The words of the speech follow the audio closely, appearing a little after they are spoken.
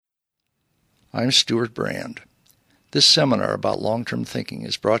I'm Stuart Brand. This seminar about long-term thinking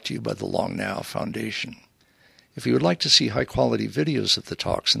is brought to you by the Long Now Foundation. If you would like to see high-quality videos of the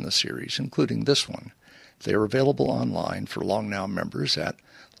talks in the series, including this one, they are available online for Long Now members at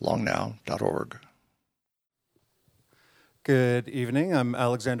longnow.org. Good evening. I'm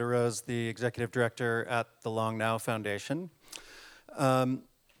Alexander Rose, the Executive Director at the Long Now Foundation.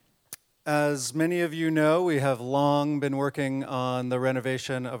 As many of you know, we have long been working on the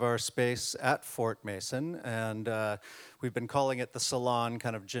renovation of our space at Fort Mason, and we've been calling it the Salon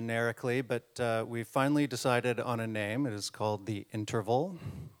kind of generically, but we finally decided on a name. It is called the Interval,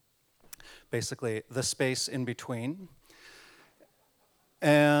 basically the space in between.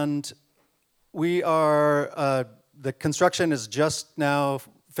 And we are, the construction is just now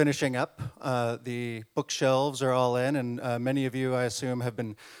finishing up. The bookshelves are all in, and many of you, I assume, have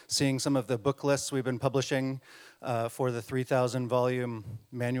been seeing some of the book lists we've been publishing for the 3,000-volume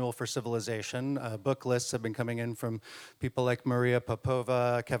Manual for Civilization. Book lists have been coming in from people like Maria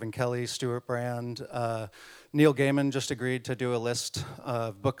Popova, Kevin Kelly, Stuart Brand. Neil Gaiman just agreed to do a list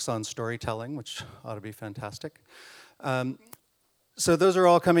of books on storytelling, which ought to be fantastic. So those are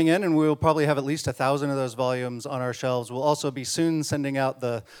all coming in, and we'll probably have at least 1,000 of those volumes on our shelves. We'll also be soon sending out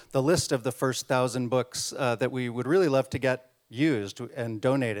the list of the first 1,000 books that we would really love to get used and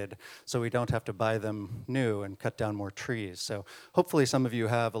donated so we don't have to buy them new and cut down more trees. So hopefully some of you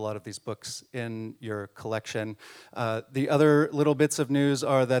have a lot of these books in your collection. The other little bits of news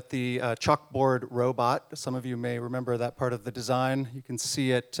are that the chalkboard robot, some of you may remember that part of the design. You can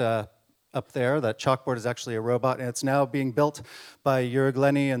see it up there. That chalkboard is actually a robot, and it's now being built by Jörg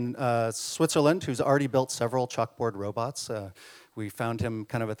Lenny in Switzerland, who's already built several chalkboard robots. We found him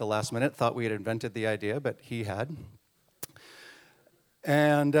kind of at the last minute, thought we had invented the idea, but he had.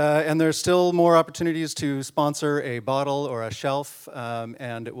 And there's still more opportunities to sponsor a bottle or a shelf,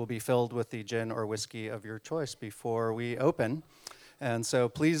 and it will be filled with the gin or whiskey of your choice before we open. And so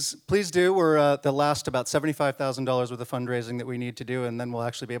please do. We're at the last about $75,000 worth of fundraising that we need to do, and then we'll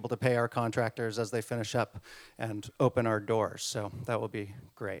actually be able to pay our contractors as they finish up and open our doors. So that will be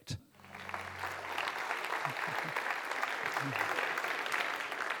great.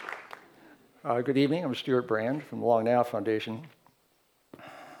 Good evening. I'm Stuart Brand from the Long Now Foundation.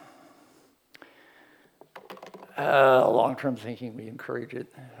 Long-term thinking, we encourage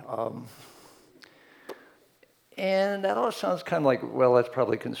it. And that all sounds kind of like, well, that's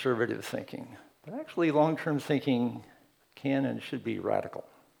probably conservative thinking. But actually, long-term thinking can and should be radical,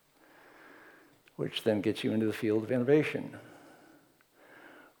 which then gets you into the field of innovation,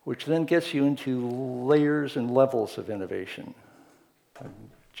 which then gets you into layers and levels of innovation.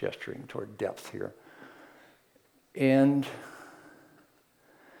 I'm gesturing toward depth here. And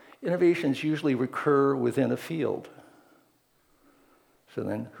innovations usually recur within a field. So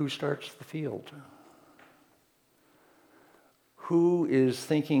then, who starts the field? Who is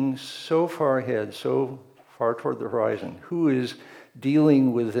thinking so far ahead, so far toward the horizon? Who is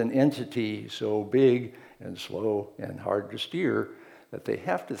dealing with an entity so big and slow and hard to steer that they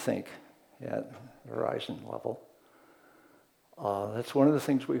have to think at the horizon level? That's one of the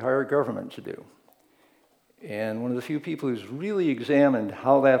things we hire government to do. And one of the few people who's really examined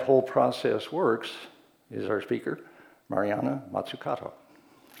how that whole process works is our speaker, Mariana Mazzucato.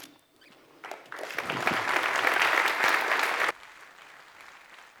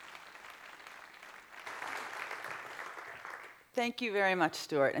 Thank you very much,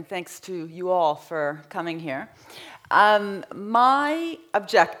 Stuart, and thanks to you all for coming here. My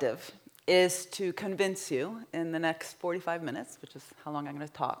objective is to convince you in the next 45 minutes, which is how long I'm going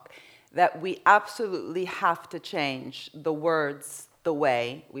to talk, that we absolutely have to change the words, the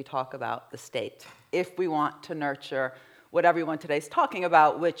way we talk about the state, if we want to nurture what everyone today is talking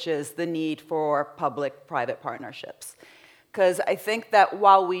about, which is the need for public-private partnerships. Because I think that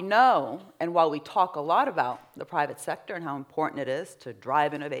while we know and while we talk a lot about the private sector and how important it is to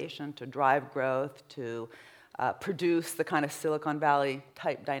drive innovation, to drive growth, to produce the kind of Silicon Valley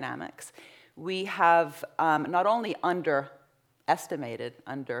type dynamics, we have not only underestimated,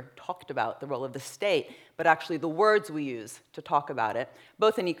 under-talked about the role of the state, but actually the words we use to talk about it,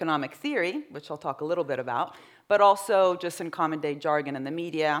 both in economic theory, which I'll talk a little bit about, but also just in common day jargon in the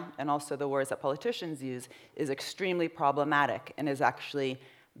media, and also the words that politicians use, is extremely problematic and is actually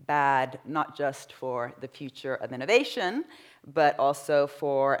bad, not just for the future of innovation, but also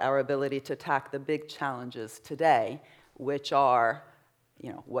for our ability to attack the big challenges today, which are,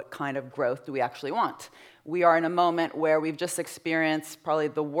 what kind of growth do we actually want? We are in a moment where we've just experienced probably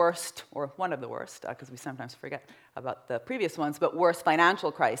the worst, or one of the worst, because we sometimes forget about the previous ones, but worst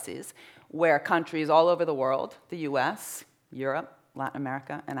financial crises, where countries all over the world, the US, Europe, Latin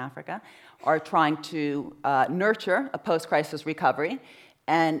America and Africa, are trying to nurture a post-crisis recovery,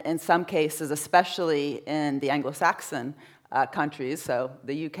 and in some cases, especially in the Anglo-Saxon countries, so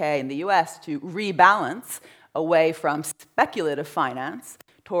the UK and the US, to rebalance away from speculative finance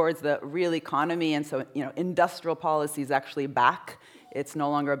towards the real economy, and so industrial policy is actually back. It's no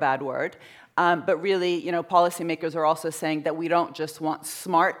longer a bad word. But really, policymakers are also saying that we don't just want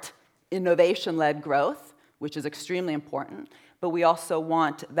smart, innovation-led growth, which is extremely important, but we also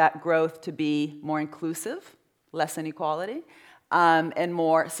want that growth to be more inclusive, less inequality, and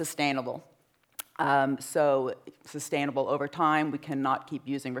more sustainable. So sustainable over time. We cannot keep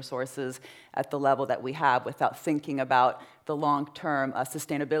using resources at the level that we have without thinking about the long-term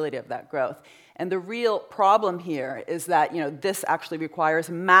sustainability of that growth. And the real problem here is that this actually requires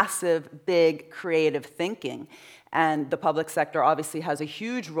massive, big, creative thinking. And the public sector obviously has a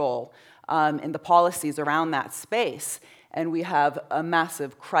huge role in the policies around that space. And we have a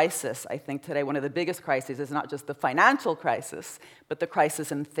massive crisis. I think today one of the biggest crises is not just the financial crisis, but the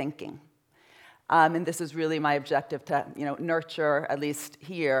crisis in thinking. And this is really my objective to nurture, at least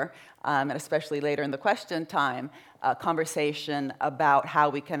here, and especially later in the question time, a conversation about how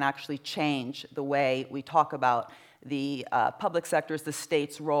we can actually change the way we talk about the public sector's, the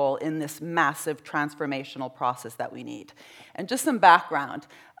state's role in this massive transformational process that we need. And just some background,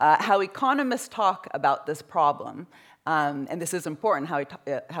 how economists talk about this problem, and this is important,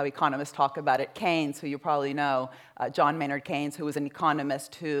 how economists talk about it. Keynes, who you probably know, John Maynard Keynes, who was an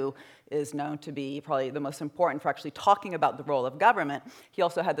economist who is known to be probably the most important for actually talking about the role of government. He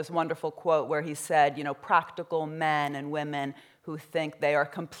also had this wonderful quote where he said, practical men and women who think they are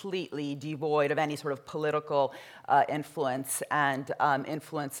completely devoid of any sort of political influence and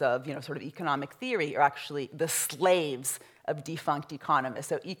influence of, sort of economic theory are actually the slaves of defunct economists.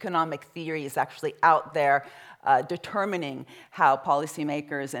 So economic theory is actually out there determining how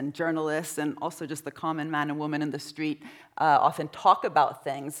policymakers and journalists and also just the common man and woman in the street often talk about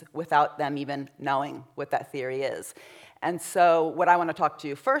things without them even knowing what that theory is. And so what I want to talk to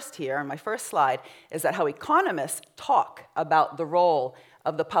you first here, on my first slide, is that how economists talk about the role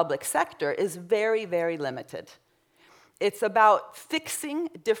of the public sector is very, very limited. It's about fixing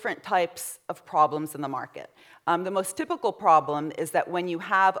different types of problems in the market. The most typical problem is that when you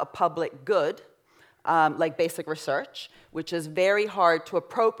have a public good, like basic research, which is very hard to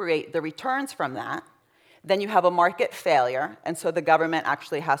appropriate the returns from that, then you have a market failure, and so the government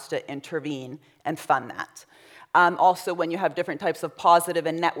actually has to intervene and fund that. Also, when you have different types of positive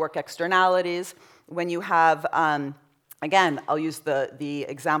and network externalities, when you have, again, I'll use the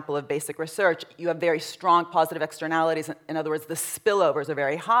example of basic research, you have very strong positive externalities. In other words, the spillovers are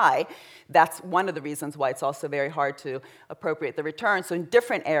very high. That's one of the reasons why it's also very hard to appropriate the return. So in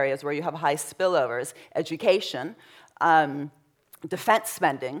different areas where you have high spillovers, education, defense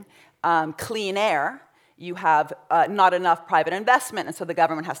spending, clean air, you have not enough private investment, and so the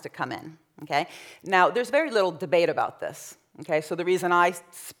government has to come in. Okay? Now, there's very little debate about this. Okay, so the reason I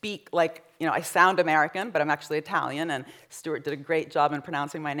speak like, I sound American, but I'm actually Italian, and Stuart did a great job in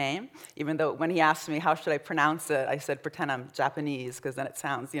pronouncing my name, even though when he asked me how should I pronounce it, I said pretend I'm Japanese, because then it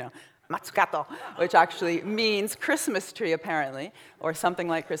sounds, Mazzucato, which actually means Christmas tree, apparently, or something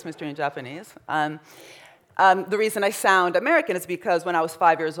like Christmas tree in Japanese. The reason I sound American is because when I was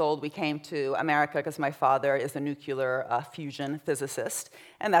 5 years old, we came to America because my father is a nuclear fusion physicist,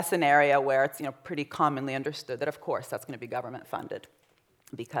 and that's an area where it's pretty commonly understood that, of course, that's going to be government funded,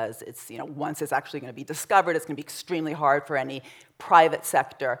 because it's once it's actually going to be discovered, it's going to be extremely hard for any private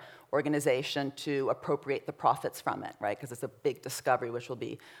sector organization to appropriate the profits from it, right? Because it's a big discovery which will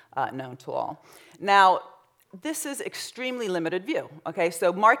be known to all. Now, this is extremely limited view. Okay,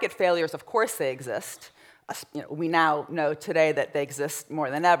 so market failures, of course, they exist. We now know today that they exist more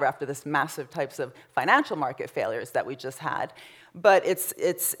than ever after this massive types of financial market failures that we just had. But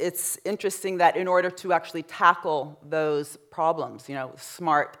it's interesting that in order to actually tackle those problems,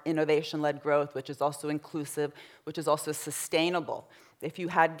 smart innovation-led growth, which is also inclusive, which is also sustainable, if you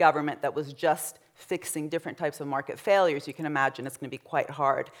had government that was just fixing different types of market failures, you can imagine it's going to be quite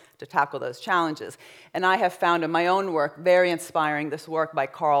hard to tackle those challenges. And I have found in my own work very inspiring this work by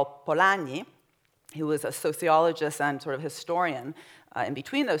Karl Polanyi, who was a sociologist and sort of historian in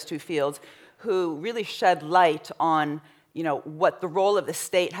between those two fields, who really shed light on what the role of the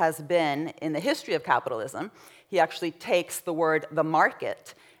state has been in the history of capitalism. He actually takes the word the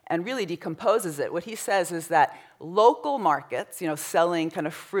market and really decomposes it. What he says is that local markets, selling kind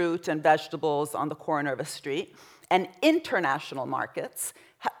of fruit and vegetables on the corner of a street, and international markets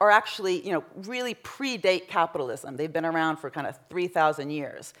are actually, really predate capitalism. They've been around for kind of 3,000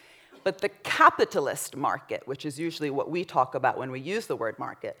 years. But the capitalist market, which is usually what we talk about when we use the word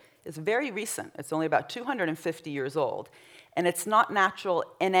market, is very recent. It's only about 250 years old. And it's not natural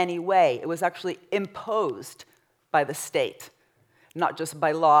in any way. It was actually imposed by the state, not just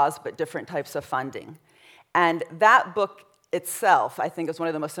by laws, but different types of funding. And that book itself, I think, is one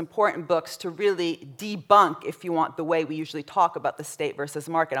of the most important books to really debunk, if you want, the way we usually talk about the state versus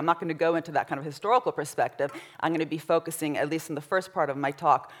market. I'm not going to go into that kind of historical perspective. I'm going to be focusing, at least in the first part of my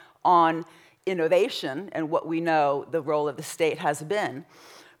talk, on innovation and what we know the role of the state has been.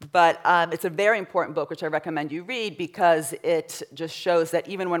 But it's a very important book, which I recommend you read, because it just shows that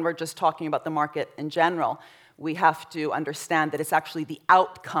even when we're just talking about the market in general, we have to understand that it's actually the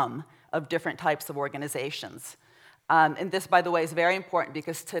outcome of different types of organizations. And this, by the way, is very important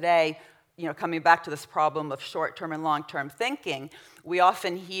because today, coming back to this problem of short-term and long-term thinking, we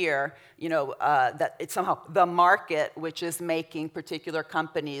often hear, that it's somehow the market which is making particular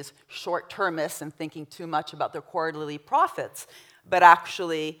companies short-termists and thinking too much about their quarterly profits. But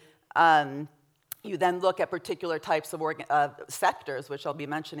actually, you then look at particular types of sectors, which I'll be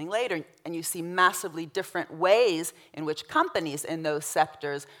mentioning later, and you see massively different ways in which companies in those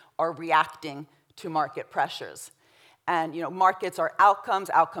sectors are reacting to market pressures. And markets are outcomes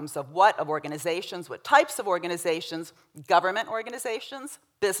of what? Of organizations. What types of organizations? Government organizations,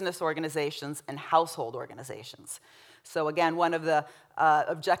 business organizations, and household organizations. So again, one of the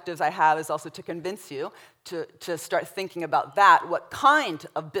objectives I have is also to convince you to start thinking about that. What kind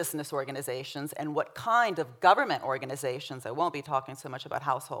of business organizations and what kind of government organizations, I won't be talking so much about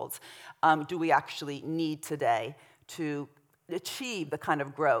households, do we actually need today to achieve the kind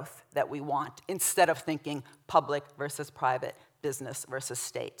of growth that we want, instead of thinking public versus private, business versus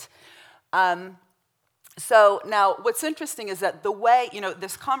state. So now what's interesting is that the way,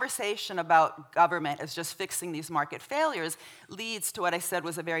 this conversation about government as just fixing these market failures leads to what I said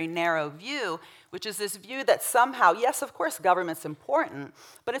was a very narrow view, which is this view that somehow, yes, of course, government's important,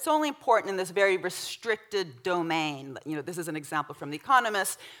 but it's only important in this very restricted domain. This is an example from The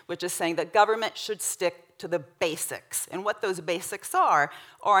Economist, which is saying that government should stick to the basics. And what those basics are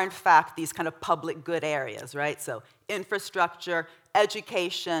in fact these kind of public good areas, right? So infrastructure,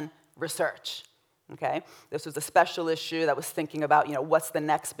 education, research. Okay? This was a special issue that was thinking about, what's the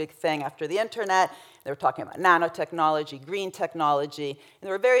next big thing after the internet. They were talking about nanotechnology, green technology, and they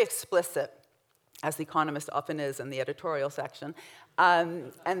were very explicit, as The Economist often is in the editorial section.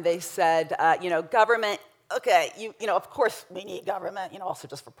 And they said, government, okay, of course we need government, also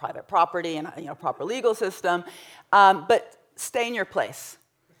just for private property and, proper legal system, but stay in your place,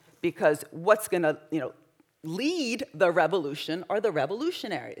 because what's going to, lead the revolution are the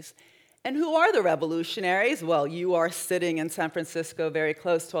revolutionaries. And who are the revolutionaries? Well, you are sitting in San Francisco very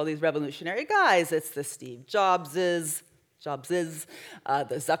close to all these revolutionary guys. It's the Steve Jobses, the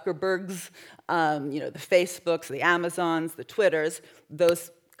Zuckerbergs, the Facebooks, the Amazons, the Twitters, those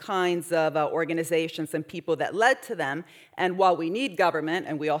kinds of organizations and people that led to them. And while we need government,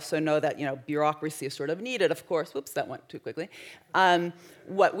 and we also know that bureaucracy is sort of needed, of course. Whoops, that went too quickly.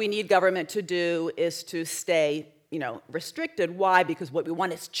 What we need government to do is to stay restricted. Why? Because what we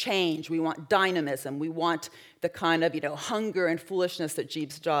want is change. We want dynamism. We want the kind of, hunger and foolishness that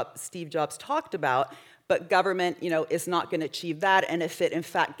Steve Jobs talked about. But government, is not going to achieve that. And if it, in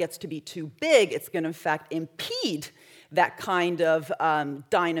fact, gets to be too big, it's going to, in fact, impede that kind of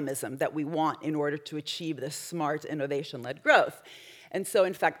dynamism that we want in order to achieve this smart, innovation-led growth. And so,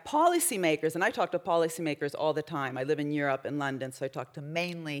 in fact, policymakers, and I talk to policymakers all the time. I live in Europe, in London, so I talk to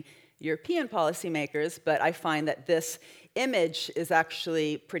mainly European policymakers, but I find that this image is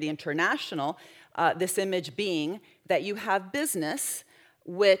actually pretty international, this image being that you have business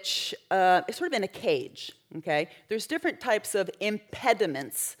which is sort of in a cage, okay? There's different types of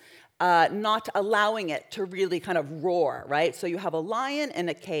impediments not allowing it to really kind of roar, right? So you have a lion in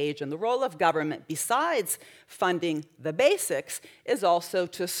a cage, and the role of government, besides funding the basics, is also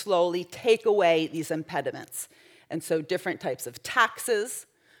to slowly take away these impediments. And so different types of taxes,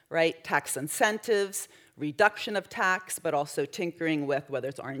 right? Tax incentives, reduction of tax, but also tinkering with whether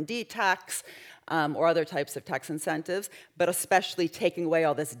it's R&D tax or other types of tax incentives, but especially taking away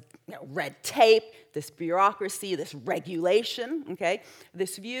all this red tape, this bureaucracy, this regulation, okay?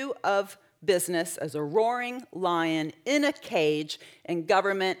 This view of business as a roaring lion in a cage, and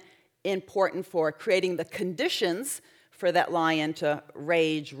government important for creating the conditions for that lion to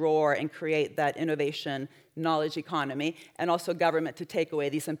rage, roar, and create that innovation knowledge economy, and also government to take away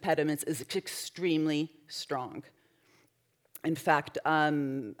these impediments is extremely strong. In fact,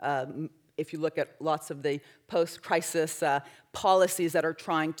 if you look at lots of the post-crisis policies that are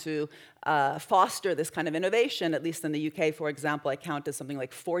trying to foster this kind of innovation, at least in the UK, for example, I counted something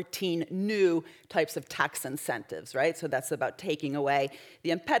like 14 new types of tax incentives, right? So that's about taking away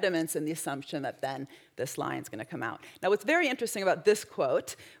the impediments and the assumption that then this line's going to come out. Now, what's very interesting about this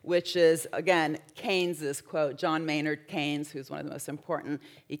quote, which is, again, Keynes's quote, John Maynard Keynes, who's one of the most important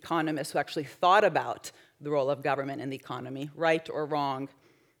economists who actually thought about the role of government in the economy, right or wrong,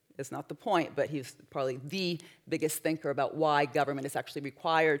 is not the point, but he's probably the biggest thinker about why government is actually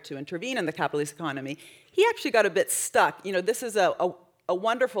required to intervene in the capitalist economy. He actually got a bit stuck. You know, this is a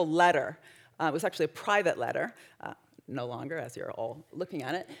wonderful letter. It was actually a private letter, no longer, as you're all looking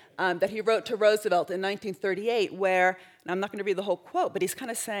at it, that he wrote to Roosevelt in 1938, where, and I'm not going to read the whole quote, but he's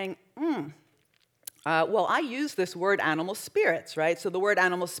kind of saying, well, I use this word animal spirits, right? So the word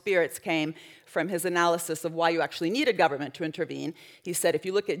animal spirits came from his analysis of why you actually need a government to intervene. He said, if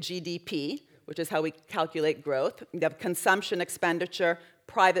you look at GDP, which is how we calculate growth, you have consumption expenditure,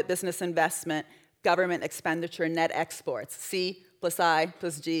 private business investment, government expenditure, net exports, C plus I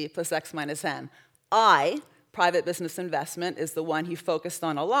plus G plus X minus M. I, private business investment, is the one he focused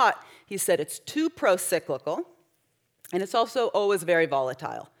on a lot. He said it's too pro-cyclical, and it's also always very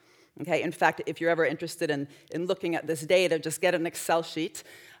volatile. Okay, in fact, if you're ever interested in looking at this data, just get an Excel sheet.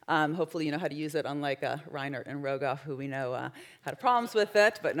 Hopefully you know how to use it, unlike Reinert and Rogoff, who we know had problems with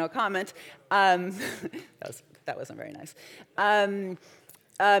it, but no comment. That wasn't very nice. And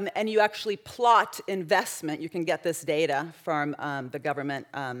you actually plot investment. You can get this data from the Government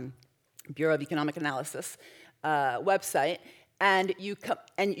Bureau of Economic Analysis website. And you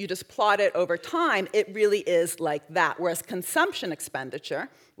just plot it over time, it really is like that. Whereas consumption expenditure,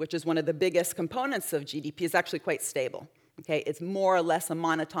 which is one of the biggest components of GDP, is actually quite stable. Okay? It's more or less a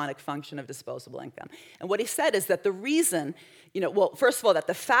monotonic function of disposable income. And what he said is that the reason, well, first of all, that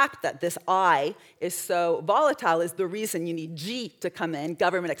the fact that this I is so volatile is the reason you need G to come in,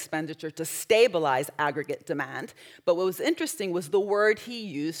 government expenditure, to stabilize aggregate demand. But what was interesting was the word he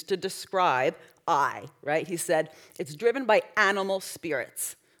used to describe I, right? He said, it's driven by animal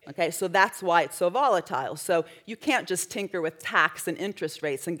spirits. Okay, so that's why it's so volatile. So you can't just tinker with tax and interest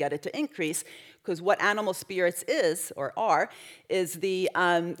rates and get it to increase, because what animal spirits is, or are, is the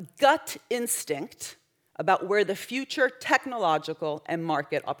gut instinct about where the future technological and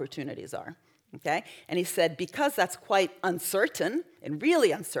market opportunities are. Okay? And he said, because that's quite uncertain, and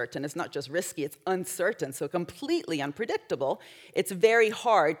really uncertain, it's not just risky, it's uncertain, so completely unpredictable, it's very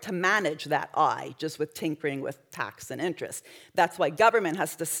hard to manage that I just with tinkering with tax and interest. That's why government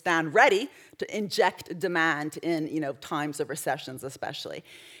has to stand ready to inject demand in times of recessions especially.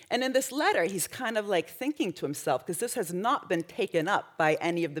 And in this letter, he's kind of like thinking to himself, because this has not been taken up by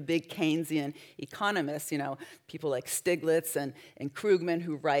any of the big Keynesian economists, people like Stiglitz and Krugman,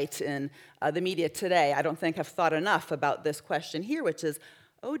 who write in the media today, I don't think have thought enough about this question here, which is,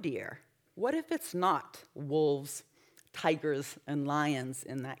 oh dear, what if it's not wolves, tigers, and lions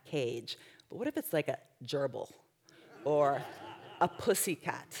in that cage, but what if it's like a gerbil or a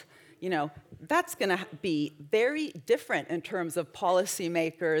pussycat? That's going to be very different in terms of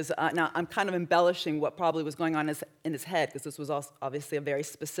policymakers. Now, I'm kind of embellishing what probably was going on in his head, because this was also obviously a very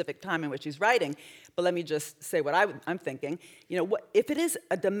specific time in which he's writing. But let me just say what I'm thinking. If it is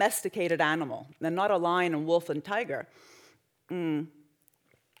a domesticated animal, and not a lion and wolf and tiger,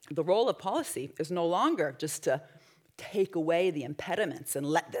 the role of policy is no longer just to take away the impediments and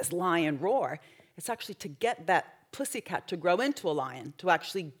let this lion roar. It's actually to get that pussycat to grow into a lion, to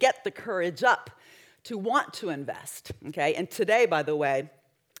actually get the courage up, to want to invest, okay? And today, by the way,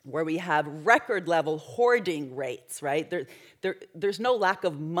 where we have record-level hoarding rates, right? There's no lack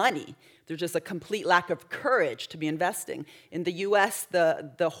of money. There's just a complete lack of courage to be investing. In the US,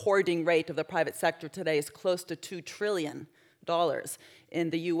 the hoarding rate of the private sector today is close to $2 trillion. In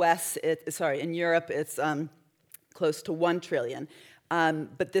the US, in Europe, it's close to $1 trillion.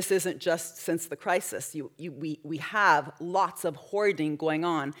 But this isn't just since the crisis. We have lots of hoarding going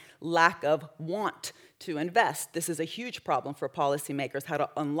on, lack of want to invest. This is a huge problem for policymakers, how to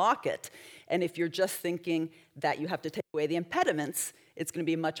unlock it. And if you're just thinking that you have to take away the impediments, it's going to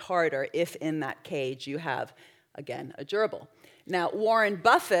be much harder if in that cage you have, again, a gerbil. Now, Warren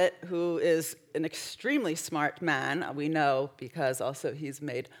Buffett, who is an extremely smart man, we know because also he's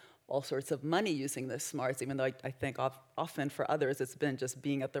made all sorts of money using this smarts, even though I think often for others it's been just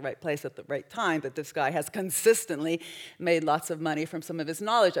being at the right place at the right time, but this guy has consistently made lots of money from some of his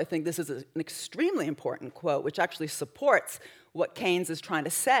knowledge. I think this is an extremely important quote, which actually supports what Keynes is trying to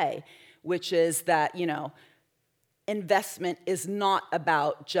say, which is that, investment is not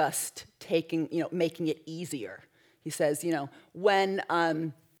about just making it easier. He says, when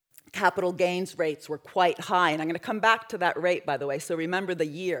capital gains rates were quite high. And I'm going to come back to that rate, by the way. So remember the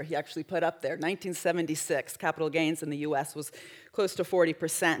year he actually put up there. 1976, capital gains in the US was close to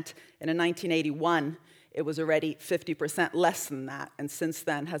 40%. And in 1981, it was already 50% less than that. And since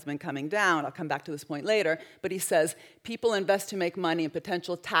then has been coming down. I'll come back to this point later. But he says, people invest to make money, and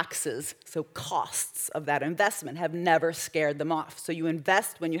potential taxes, so costs of that investment, have never scared them off. So you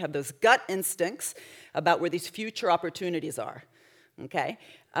invest when you have those gut instincts about where these future opportunities are. Okay?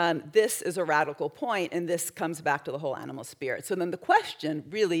 This is a radical point, and this comes back to the whole animal spirit. So then the question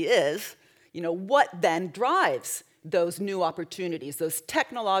really is, what then drives those new opportunities, those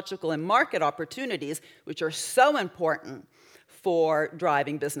technological and market opportunities, which are so important for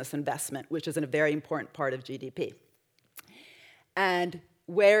driving business investment, which is a very important part of GDP. And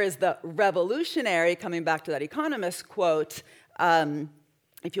where is the revolutionary, coming back to that economist quote,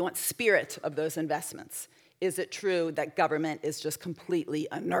 if you want spirit of those investments? Is it true that government is just completely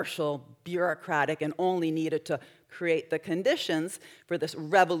inertial, bureaucratic, and only needed to create the conditions for this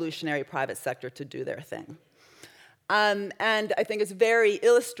revolutionary private sector to do their thing? And I think it's very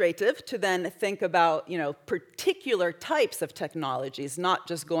illustrative to then think about, particular types of technologies, not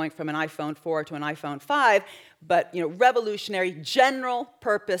just going from an iPhone 4 to an iPhone 5, but, revolutionary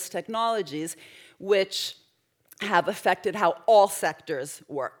general-purpose technologies which have affected how all sectors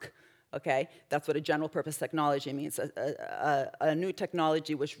work. Okay, that's what a general-purpose technology means. A new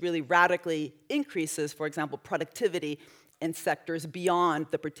technology which really radically increases, for example, productivity in sectors beyond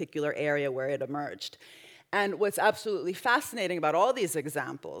the particular area where it emerged. And what's absolutely fascinating about all these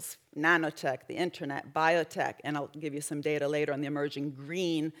examples, nanotech, the internet, biotech, and I'll give you some data later on the emerging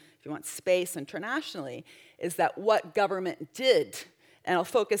green, if you want space internationally, is that what government did, and I'll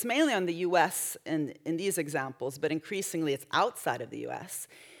focus mainly on the US in these examples, but increasingly it's outside of the US,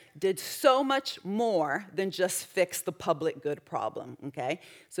 did so much more than just fix the public good problem, okay?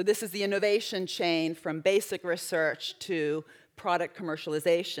 So this is the innovation chain from basic research to product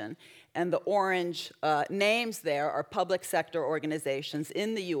commercialization. And the orange names there are public sector organizations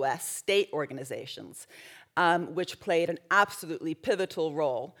in the US, state organizations, which played an absolutely pivotal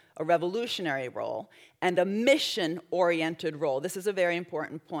role, a revolutionary role, and a mission-oriented role. This is a very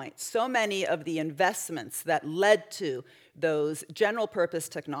important point. So many of the investments that led to those general-purpose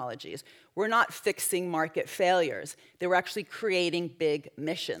technologies were not fixing market failures. They were actually creating big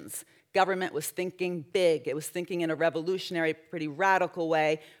missions. Government was thinking big. It was thinking in a revolutionary, pretty radical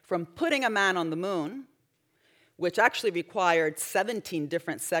way, from putting a man on the moon, which actually required 17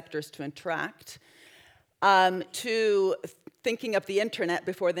 different sectors to interact, to thinking up the internet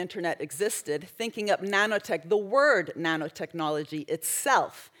before the internet existed, thinking up nanotech. The word nanotechnology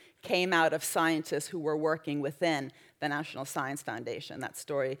itself came out of scientists who were working within the National Science Foundation. That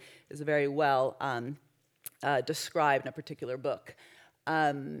story is very well described in a particular book.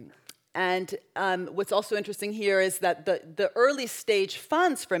 And what's also interesting here is that the early stage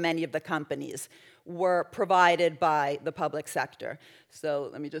funds for many of the companies were provided by the public sector. So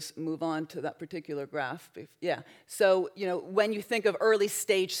let me just move on to that particular graph. Yeah. So when you think of early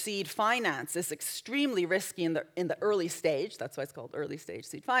stage seed finance, it's extremely risky in the early stage. That's why it's called early stage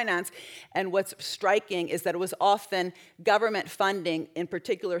seed finance. And what's striking is that it was often government funding, in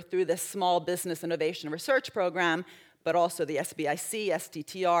particular through this Small Business Innovation Research Program, but also the SBIC,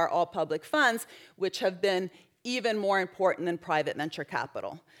 STTR, all public funds, which have been even more important than private venture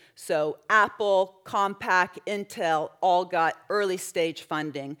capital. So Apple, Compaq, Intel all got early stage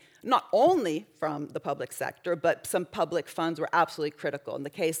funding, not only from the public sector, but some public funds were absolutely critical. In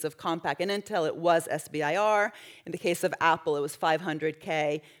the case of Compaq and Intel, it was SBIR. In the case of Apple, it was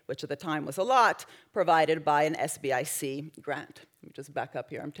 $500K, which at the time was a lot, provided by an SBIC grant. Let me just back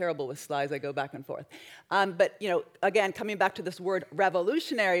up here. I'm terrible with slides. I go back and forth. But again, coming back to this word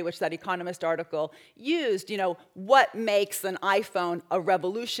revolutionary, which that Economist article used, what makes an iPhone a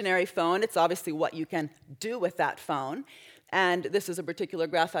revolutionary phone? It's obviously what you can do with that phone. And this is a particular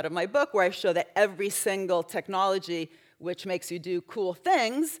graph out of my book where I show that every single technology which makes you do cool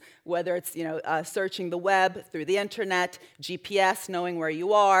things, whether it's searching the web through the internet, GPS, knowing where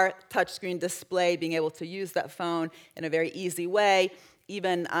you are, touchscreen display, being able to use that phone in a very easy way,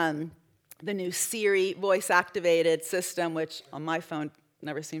 even the new Siri voice-activated system, which on my phone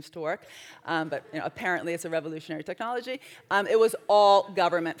never seems to work, but apparently it's a revolutionary technology. It was all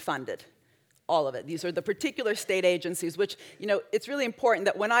government funded. All of it. These are the particular state agencies, which, it's really important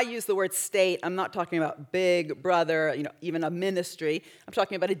that when I use the word state, I'm not talking about big brother, even a ministry. I'm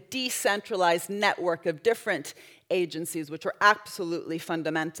talking about a decentralized network of different agencies, which are absolutely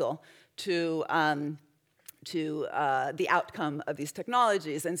fundamental to the outcome of these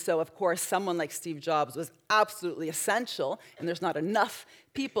technologies. And so, of course, someone like Steve Jobs was absolutely essential, and there's not enough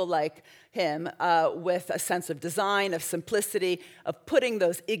people like him with a sense of design, of simplicity, of putting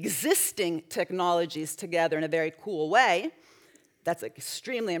those existing technologies together in a very cool way. That's an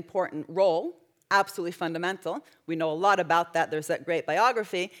extremely important role, absolutely fundamental. We know a lot about that. There's that great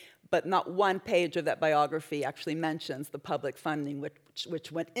biography, but not one page of that biography actually mentions the public funding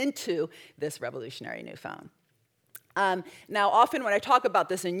which went into this revolutionary new phone. Now, often when I talk about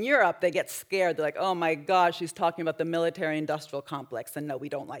this in Europe, they get scared. They're like, oh my God, she's talking about the military-industrial complex. And no, we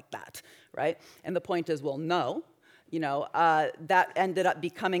don't like that, right? And the point is, well, no. That ended up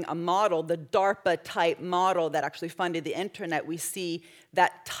becoming a model, the DARPA-type model that actually funded the internet. We see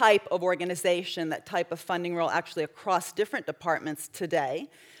that type of organization, that type of funding role actually across different departments today,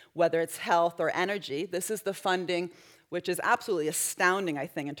 whether it's health or energy. This is the funding, which is absolutely astounding, I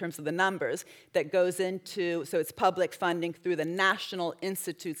think, in terms of the numbers, that goes into, so it's public funding through the National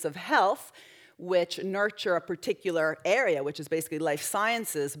Institutes of Health, which nurture a particular area, which is basically life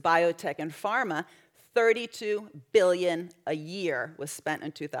sciences, biotech, and pharma. $32 billion a year was spent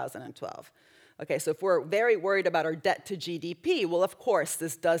in 2012. Okay, so if we're very worried about our debt to GDP, well, of course,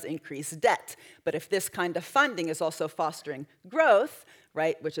 this does increase debt. But if this kind of funding is also fostering growth,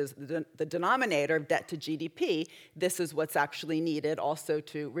 right, which is the denominator of debt to GDP, this is what's actually needed also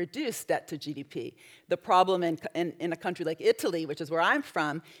to reduce debt to GDP. The problem in a country like Italy, which is where I'm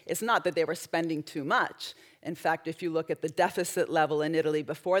from, is not that they were spending too much. In fact, if you look at the deficit level in Italy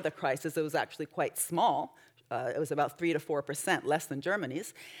before the crisis, it was actually quite small. It was about 3 to 4%, less than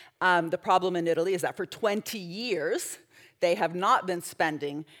Germany's. The problem in Italy is that for 20 years, they have not been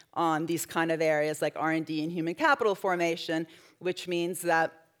spending on these kind of areas like R&D and human capital formation, which means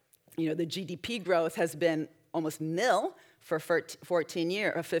that the GDP growth has been almost nil for 15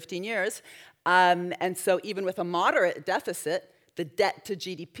 years. And so even with a moderate deficit, the debt to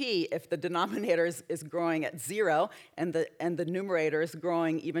GDP, if the denominator is growing at 0 and the numerator is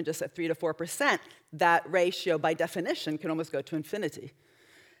growing even just at 3 to 4%, that ratio, by definition, can almost go to infinity.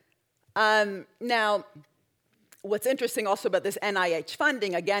 Now, what's interesting also about this NIH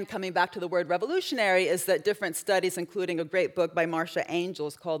funding, again, coming back to the word revolutionary, is that different studies, including a great book by Marcia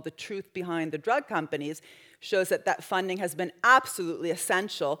Angels called The Truth Behind the Drug Companies, shows that funding has been absolutely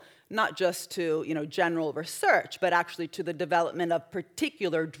essential, not just to general research, but actually to the development of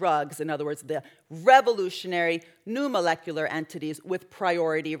particular drugs, in other words, the revolutionary new molecular entities with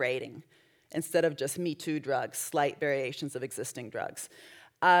priority rating, instead of just Me Too drugs, slight variations of existing drugs.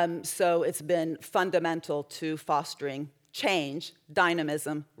 So it's been fundamental to fostering change,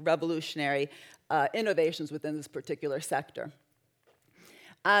 dynamism, revolutionary innovations within this particular sector.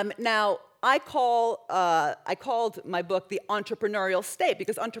 Now, I called my book The Entrepreneurial State,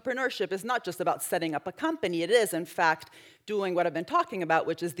 because entrepreneurship is not just about setting up a company. It is, in fact, doing what I've been talking about,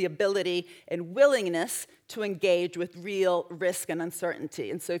 which is the ability and willingness to engage with real risk and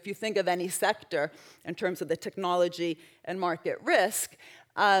uncertainty. And so if you think of any sector in terms of the technology and market risk,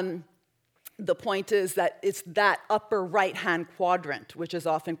 the point is that it's that upper right-hand quadrant, which is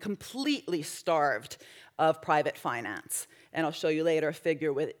often completely starved of private finance. And I'll show you later a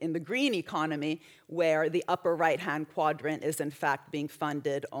figure in the green economy where the upper right-hand quadrant is, in fact, being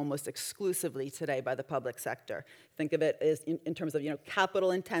funded almost exclusively today by the public sector. Think of it as in terms of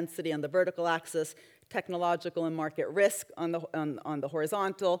capital intensity on the vertical axis, technological and market risk on the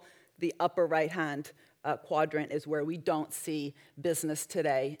horizontal. The upper right-hand quadrant is where we don't see business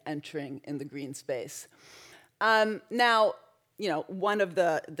today entering in the green space. Now, one of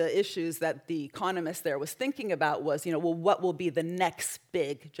the issues that the economist there was thinking about was, well, what will be the next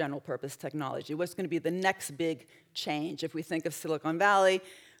big general purpose technology? What's going to be the next big change? If we think of Silicon Valley,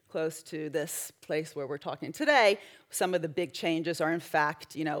 close to this place where we're talking today, some of the big changes are, in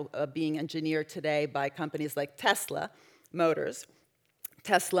fact, being engineered today by companies like Tesla Motors.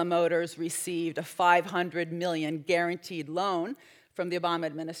 Tesla Motors received a $500 million guaranteed loan from the Obama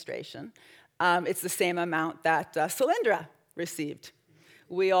administration. It's the same amount that Solyndra received.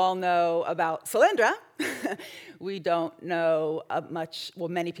 We all know about Solyndra. We don't know much, well,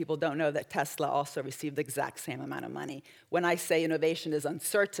 many people don't know that Tesla also received the exact same amount of money. When I say innovation is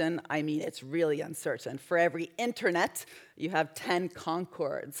uncertain, I mean it's really uncertain. For every internet, you have 10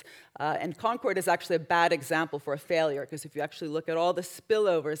 Concords. And Concord is actually a bad example for a failure, because if you actually look at all the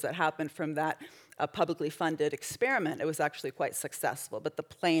spillovers that happened from that publicly funded experiment, it was actually quite successful. But the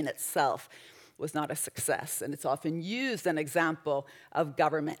plane itself was not a success. And it's often used an example of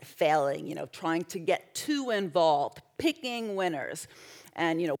government failing, trying to get too involved, picking winners.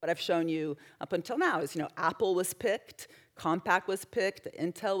 And what I've shown you up until now is, Apple was picked, Compaq was picked,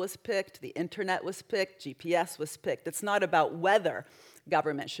 Intel was picked, the internet was picked, GPS was picked. It's not about whether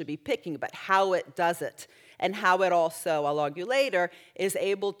government should be picking, but how it does it, and how it also, I'll argue later, is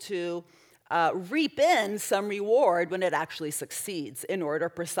able to reap in some reward when it actually succeeds in order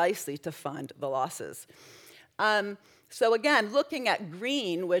precisely to fund the losses. So again, looking at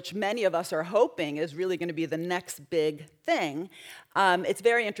green, which many of us are hoping is really going to be the next big thing, it's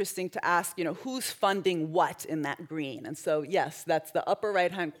very interesting to ask, who's funding what in that green? And so, yes, that's the upper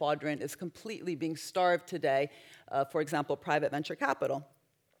right-hand quadrant is completely being starved today, for example, private venture capital.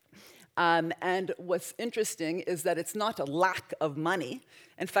 And what's interesting is that it's not a lack of money.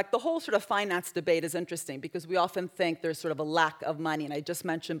 In fact, the whole sort of finance debate is interesting because we often think there's sort of a lack of money. And I just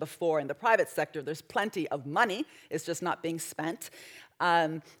mentioned before, in the private sector, there's plenty of money. It's just not being spent.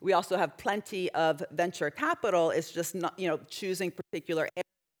 We also have plenty of venture capital. It's just not, choosing particular areas.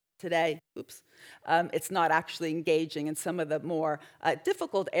 Today, it's not actually engaging in some of the more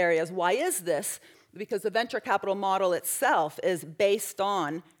difficult areas. Why is this? Because the venture capital model itself is based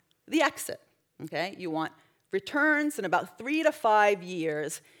on the exit, okay? You want returns in about 3 to 5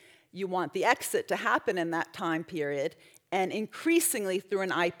 years. You want the exit to happen in that time period, and increasingly through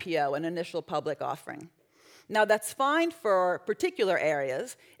an IPO, an initial public offering. Now, that's fine for particular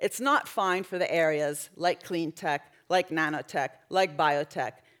areas. It's not fine for the areas like clean tech, like nanotech, like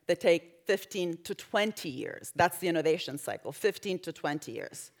biotech, that take 15 to 20 years. That's the innovation cycle, 15 to 20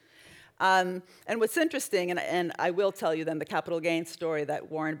 years. And what's interesting, and I will tell you then the capital gains story that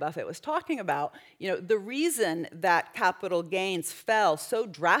Warren Buffett was talking about, the reason that capital gains fell so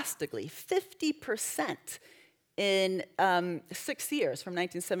drastically, 50% in 6 years, from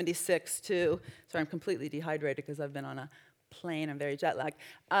 1976 to, sorry, I'm completely dehydrated because I've been on a plane, I'm very jet lagged,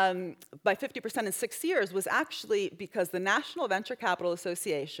 by 50% in 6 years was actually because the National Venture Capital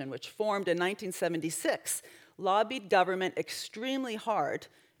Association, which formed in 1976, lobbied government extremely hard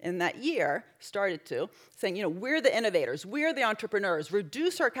in that year, started to, saying, we're the innovators, we're the entrepreneurs,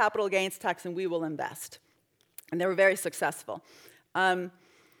 reduce our capital gains tax and we will invest. And they were very successful. I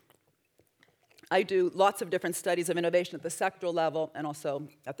do lots of different studies of innovation at the sectoral level and also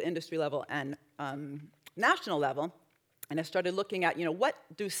at the industry level and national level. And I started looking at, what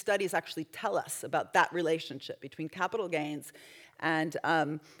do studies actually tell us about that relationship between capital gains and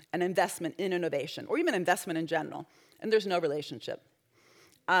an investment in innovation, or even investment in general. And there's no relationship.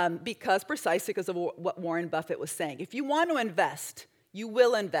 Precisely because of what Warren Buffett was saying. If you want to invest, you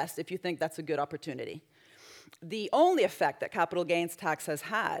will invest if you think that's a good opportunity. The only effect that capital gains tax has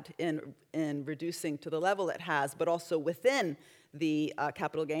had in reducing to the level it has, but also within the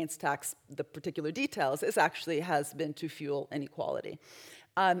capital gains tax, the particular details, has been to fuel inequality.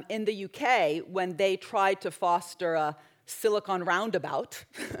 In the UK, when they tried to foster a Silicon roundabout,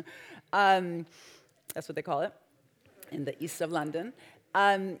 that's what they call it, in the east of London,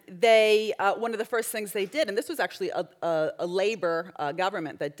 one of the first things they did, and this was actually a Labour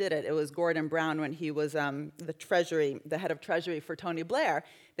government that did it. It was Gordon Brown when he was the head of Treasury for Tony Blair.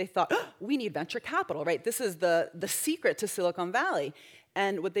 They thought, we need venture capital, right? This is the secret to Silicon Valley.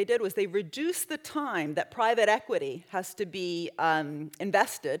 And what they did was they reduced the time that private equity has to be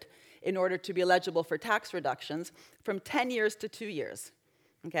invested in order to be eligible for tax reductions from 10 years to 2 years.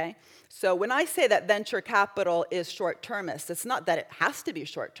 Okay? So when I say that venture capital is short-termist, it's not that it has to be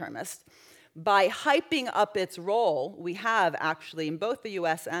short-termist. By hyping up its role, we have actually, in both the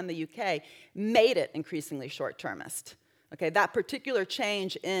US and the UK, made it increasingly short-termist. Okay? That particular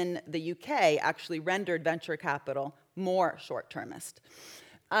change in the UK actually rendered venture capital more short-termist.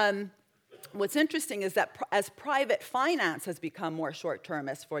 What's interesting is that as private finance has become more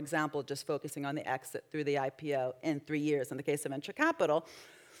short-termist, for example, just focusing on the exit through the IPO in 3 years in the case of venture capital,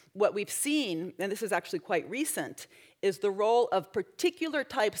 what we've seen, and this is actually quite recent, is the role of particular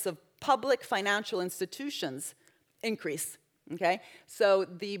types of public financial institutions increase. Okay? So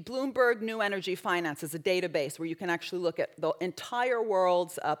the Bloomberg New Energy Finance is a database where you can actually look at the entire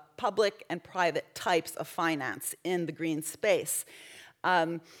world's public and private types of finance in the green space.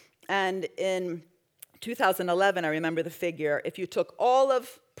 And in 2011, I remember the figure, if you took all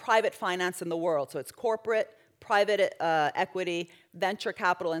of private finance in the world, so it's corporate, private equity, venture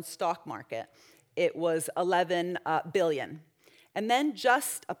capital, and stock market, it was 11 billion. And then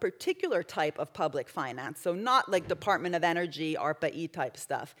just a particular type of public finance, so not like Department of Energy, ARPA-E type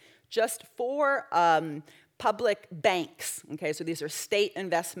stuff, just for public banks, okay, so these are state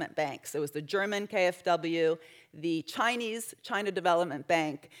investment banks. It was the German KfW, the Chinese China Development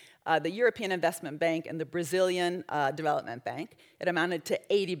Bank, the European Investment Bank, and the Brazilian Development Bank. It amounted to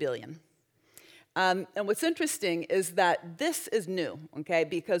 80 billion. And what's interesting is that this is new, okay?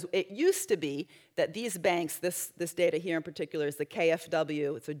 Because it used to be that these banks, this data here in particular is the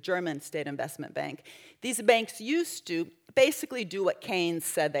KfW, it's a German state investment bank. These banks used to basically do what Keynes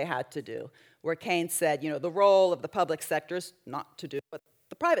said they had to do, where Keynes said, the role of the public sector is not to do what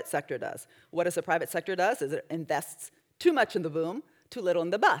the private sector does. What does the private sector do? Is it invests too much in the boom, too little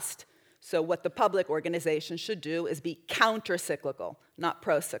in the bust. So what the public organization should do is be counter-cyclical, not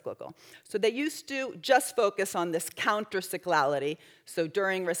pro-cyclical. So they used to just focus on this counter-cyclicality. So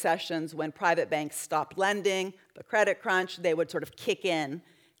during recessions, when private banks stopped lending, the credit crunch, they would sort of kick in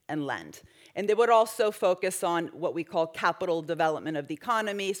and lend. And they would also focus on what we call capital development of the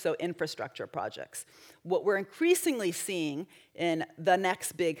economy, so infrastructure projects. What we're increasingly seeing in the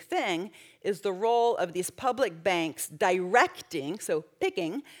next big thing is the role of these public banks directing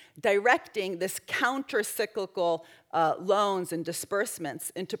this counter-cyclical loans and disbursements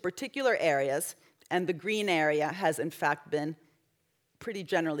into particular areas, and the green area has in fact been pretty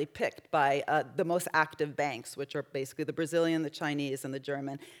generally picked by the most active banks, which are basically the Brazilian, the Chinese, and the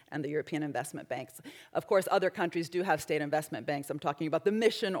German, and the European investment banks. Of course, other countries do have state investment banks. I'm talking about the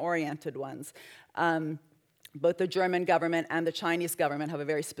mission-oriented ones. Both the German government and the Chinese government have a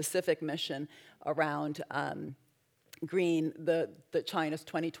very specific mission around green. The China's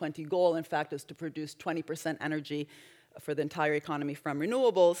 2020 goal, in fact, is to produce 20% energy for the entire economy from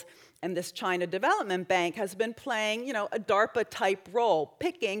renewables. And this China Development Bank has been playing, a DARPA-type role,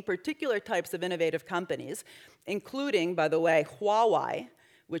 picking particular types of innovative companies, including, by the way, Huawei,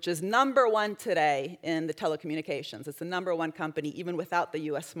 which is #1 today in the telecommunications. It's the #1 company, even without the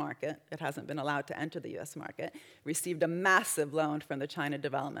US market. It hasn't been allowed to enter the US market. Received a massive loan from the China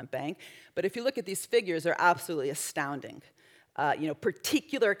Development Bank. But if you look at these figures, they're absolutely astounding.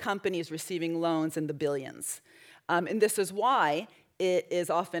 Particular companies receiving loans in the billions. And this is why it is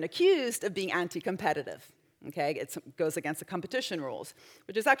often accused of being anti-competitive. Okay? It goes against the competition rules,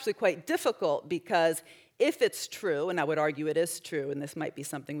 which is actually quite difficult because if it's true, and I would argue it is true, and this might be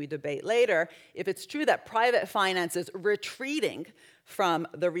something we debate later, if it's true that private finance is retreating from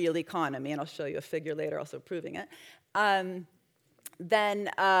the real economy, and I'll show you a figure later also proving it, then,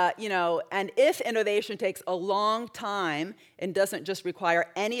 and if innovation takes a long time and doesn't just require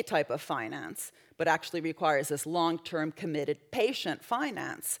any type of finance, but actually requires this long-term committed patient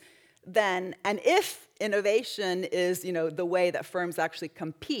finance, then, and if innovation is, the way that firms actually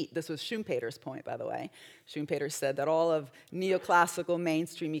compete, this was Schumpeter's point, by the way. Schumpeter said that all of neoclassical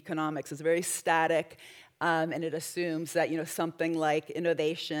mainstream economics is very static, and it assumes that something like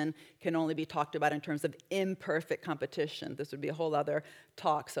innovation can only be talked about in terms of imperfect competition. This would be a whole other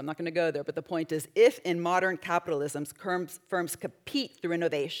talk, so I'm not going to go there. But the point is, if in modern capitalism firms compete through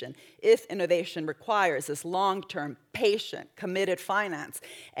innovation, if innovation requires this long-term, patient, committed finance,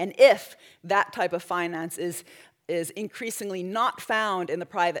 and if that type of finance is increasingly not found in the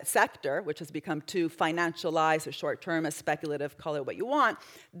private sector, which has become too financialized or short-termist, speculative, call it what you want,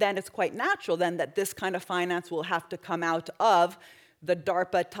 then it's quite natural then that this kind of finance will have to come out of the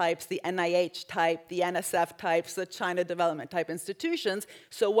DARPA types, the NIH type, the NSF types, the China Development type institutions.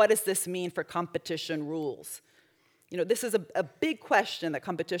 So what does this mean for competition rules? This is a big question that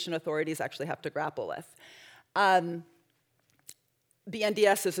competition authorities actually have to grapple with.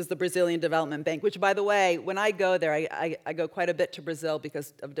 BNDES, this is the Brazilian Development Bank, which, by the way, when I go there, I go quite a bit to Brazil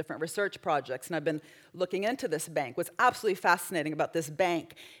because of different research projects, and I've been looking into this bank. What's absolutely fascinating about this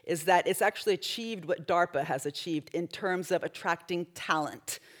bank is that it's actually achieved what DARPA has achieved in terms of attracting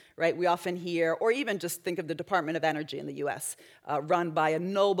talent. Right? We often hear, or even just think of the Department of Energy in the US, run by a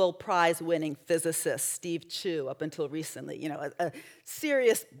Nobel Prize-winning physicist, Steve Chu, up until recently. A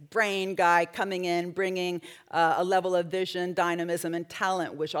serious brain guy coming in, bringing a level of vision, dynamism, and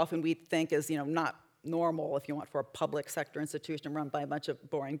talent, which often we think is, not normal, if you want, for a public sector institution run by a bunch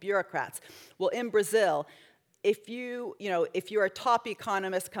of boring bureaucrats. Well, in Brazil, if you're a top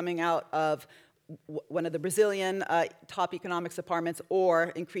economist coming out of one of the Brazilian top economics departments,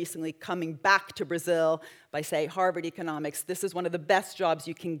 or increasingly coming back to Brazil by, say, Harvard Economics, this is one of the best jobs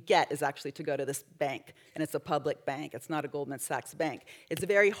you can get is actually to go to this bank. And it's a public bank. It's not a Goldman Sachs bank. It's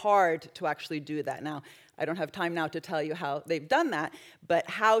very hard to actually do that. Now, I don't have time now to tell you how they've done that, but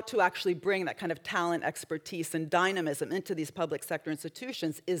how to actually bring that kind of talent, expertise, and dynamism into these public sector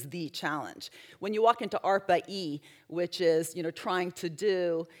institutions is the challenge. When you walk into ARPA-E, which is trying to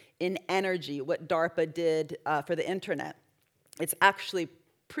do in energy what DARPA did for the internet, it's actually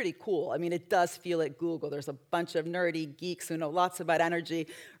pretty cool. I mean, it does feel like Google. There's a bunch of nerdy geeks who know lots about energy,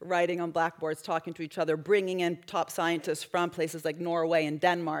 writing on blackboards, talking to each other, bringing in top scientists from places like Norway and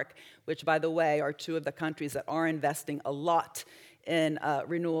Denmark, which, by the way, are two of the countries that are investing a lot in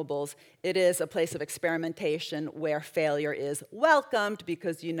renewables. It is a place of experimentation where failure is welcomed,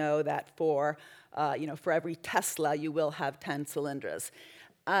 because you know that for every Tesla you will have 10 cylinders.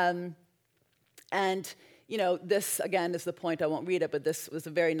 And this, again, is the point. I won't read it, but this was a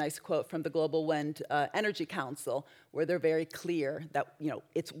very nice quote from the Global Wind Energy Council, where they're very clear that,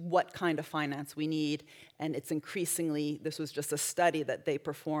 it's what kind of finance we need, and it's increasingly, this was just a study that they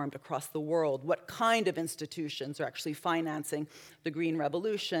performed across the world, what kind of institutions are actually financing the green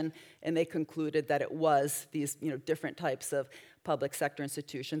revolution, and they concluded that it was these, different types of public sector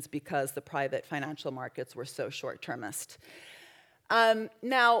institutions, because the private financial markets were so short-termist.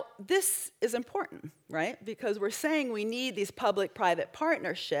 Now, this is important, right? Because we're saying we need these public-private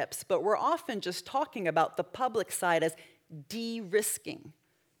partnerships, but we're often just talking about the public side as de-risking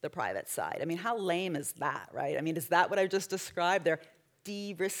the private side. I mean, how lame is that, right? I mean, is that what I just described? They're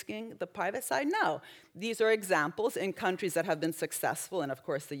de-risking the private side? No. These are examples in countries that have been successful, and of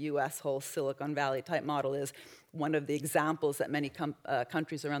course the US whole Silicon Valley type model is one of the examples that many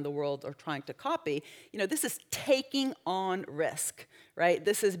countries around the world are trying to copy. This is taking on risk, right?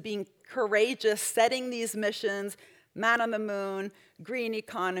 This is being courageous, setting these missions, man on the moon, green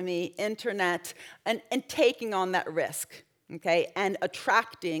economy, internet, and taking on that risk. Okay, and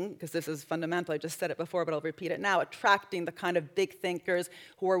attracting, because this is fundamental, I just said it before, but I'll repeat it now, attracting the kind of big thinkers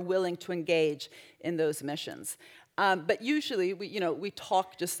who are willing to engage in those missions. But usually, we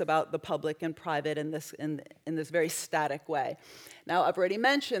talk just about the public and private in this very static way. Now, I've already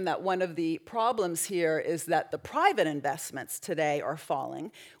mentioned that one of the problems here is that the private investments today are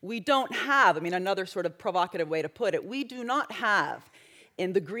falling. We don't have, another sort of provocative way to put it, we do not have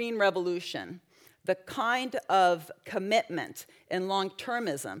in the green revolution the kind of commitment and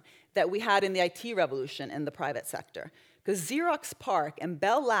long-termism that we had in the IT revolution in the private sector. Because Xerox PARC and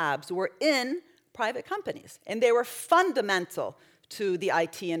Bell Labs were in private companies, and they were fundamental to the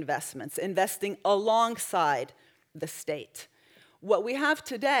IT investments, investing alongside the state. What we have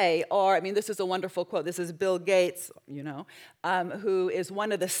today are, this is a wonderful quote, this is Bill Gates, who is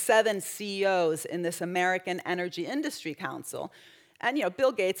one of the 7 CEOs in this American Energy Industry Council. And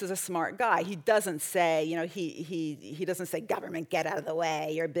Bill Gates is a smart guy. He doesn't say, he doesn't say, government, get out of the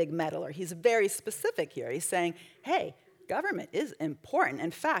way, you're a big meddler. He's very specific here. He's saying, hey, government is important. In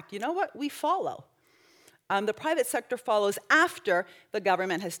fact, you know what? We follow. The private sector follows after the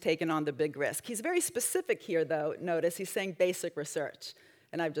government has taken on the big risk. He's very specific here, though. Notice he's saying basic research.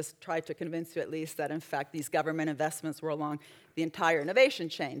 And I've just tried to convince you at least that, in fact, these government investments were along the entire innovation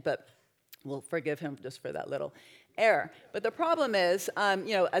chain. But we'll forgive him just for that little error. But the problem is,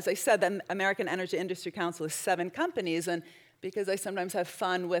 as I said, the American Energy Industry Council is 7 companies, and because I sometimes have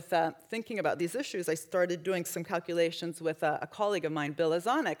fun with thinking about these issues, I started doing some calculations with a colleague of mine, Bill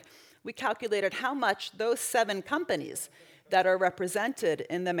Azanik. We calculated how much those 7 companies that are represented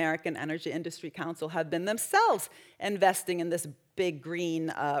in the American Energy Industry Council have been themselves investing in this big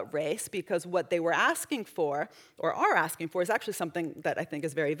green race, because what they were asking for, or are asking for, is actually something that I think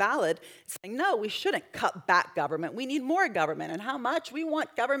is very valid, saying, no, we shouldn't cut back government. We need more government. And how much? We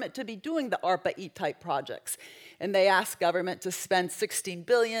want government to be doing the ARPA-E type projects. And they ask government to spend $16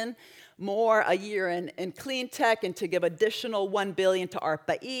 billion more a year in clean tech, and to give additional $1 billion to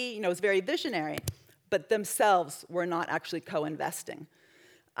ARPA-E. It's very visionary, but themselves were not actually co-investing.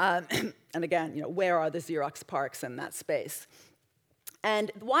 And again, where are the Xerox PARCs in that space?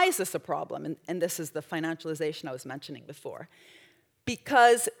 And why is this a problem? And this is the financialization I was mentioning before.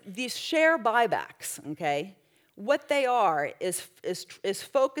 Because these share buybacks, okay, what they are is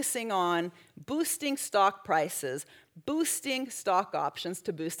focusing on boosting stock prices, boosting stock options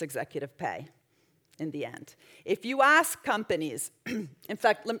to boost executive pay in the end. If you ask companies, in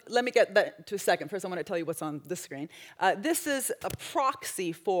fact, let me get that to a second. First, I want to tell you what's on the screen. This is a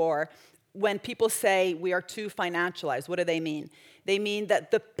proxy for when people say we are too financialized. What do they mean? They mean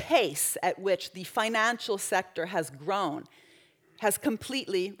that the pace at which the financial sector has grown has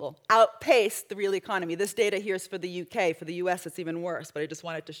completely, outpaced the real economy. This data here is for the UK. For the US, it's even worse. But I just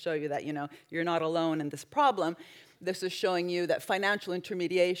wanted to show you that, you're not alone in this problem. This is showing you that financial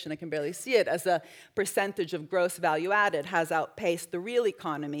intermediation, I can barely see it, as a percentage of gross value added, has outpaced the real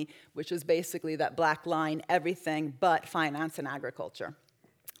economy, which is basically that black line, everything but finance and agriculture.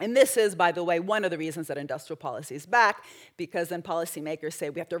 And this is, by the way, one of the reasons that industrial policy is back, because then policymakers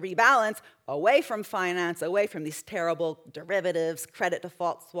say we have to rebalance away from finance, away from these terrible derivatives, credit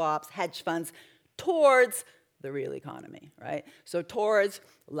default swaps, hedge funds, towards the real economy, right? So towards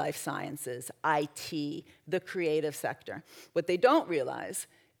life sciences, IT, the creative sector. What they don't realize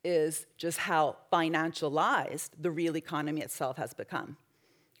is just how financialized the real economy itself has become.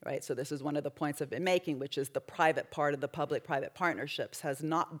 right? So this is one of the points I've been making, which is the private part of the public-private partnerships has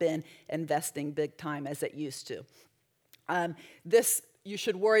not been investing big time as it used to. This, you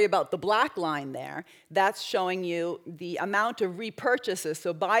should worry about the black line there. That's showing you the amount of repurchases,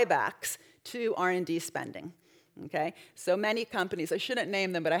 so buybacks, to R&D spending. Okay, so many companies, I shouldn't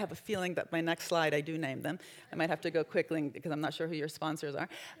name them, but I have a feeling that my next slide I do name them. I might have to go quickly because I'm not sure who your sponsors are.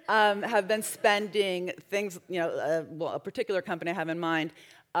 Have been spending things, well, a particular company I have in mind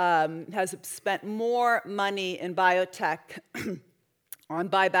has spent more money in biotech on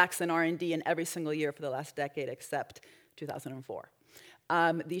buybacks and R&D in every single year for the last decade except 2004.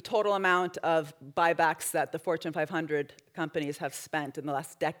 The total amount of buybacks that the Fortune 500 companies have spent in the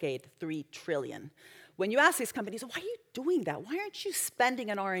last decade, $3 trillion. When you ask these companies, why are you doing that? Why aren't you spending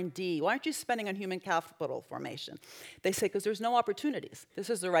on R&D? Why aren't you spending on human capital formation? They say, because there's no opportunities. This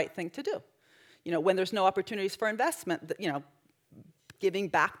is the right thing to do. When there's no opportunities for investment, giving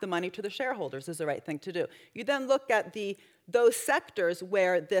back the money to the shareholders is the right thing to do. You then look at those sectors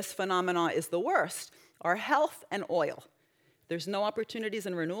where this phenomenon is the worst are health and oil. There's no opportunities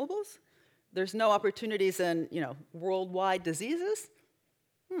in renewables. There's no opportunities in, worldwide diseases.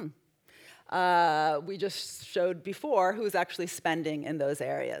 We just showed before who's actually spending in those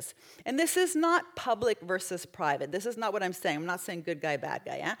areas. And this is not public versus private. This is not what I'm saying. I'm not saying good guy, bad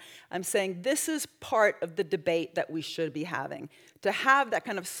guy. Yeah? I'm saying this is part of the debate that we should be having. To have that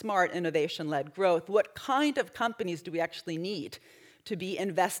kind of smart innovation-led growth, what kind of companies do we actually need to be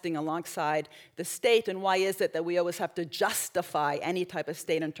investing alongside the state, and why is it that we always have to justify any type of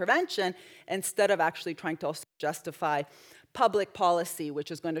state intervention instead of actually trying to also justify public policy, which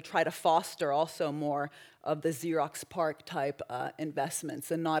is going to try to foster also more of the Xerox PARC type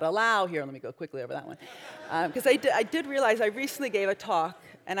investments and not allow, here, let me go quickly over that one. Because I did realize I recently gave a talk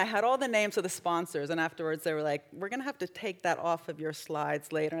and I had all the names of the sponsors, and afterwards they were like, we're going to have to take that off of your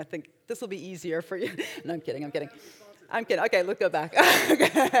slides later, and I think this will be easier for you. No, I'm kidding. Okay, let's go back.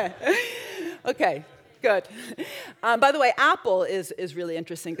 Okay, good. By the way, Apple is really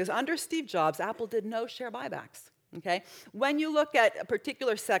interesting because under Steve Jobs, Apple did no share buybacks. Okay? When you look at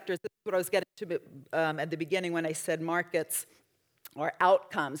particular sectors, this is what I was getting to at the beginning when I said markets or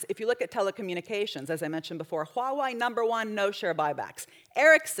outcomes. If you look at telecommunications, as I mentioned before, Huawei, number 1, no share buybacks.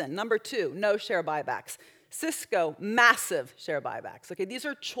 Ericsson, number 2, no share buybacks. Cisco, massive share buybacks. Okay, these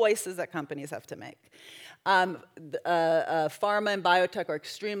are choices that companies have to make. Pharma and biotech are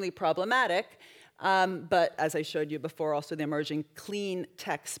extremely problematic, but as I showed you before, also the emerging clean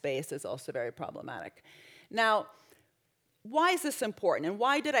tech space is also very problematic. Now, why is this important? And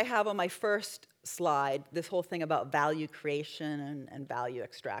why did I have on my first slide this whole thing about value creation and value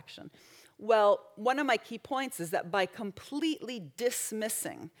extraction? Well, one of my key points is that by completely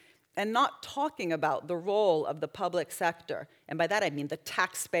dismissing and not talking about the role of the public sector, and by that I mean the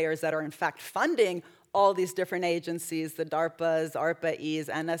taxpayers that are in fact funding all these different agencies, the DARPAs, ARPA-Es,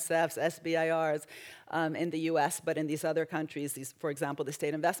 NSFs, SBIRs in the US, but in these other countries, for example, the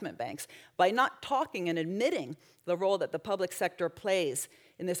state investment banks, by not talking and admitting the role that the public sector plays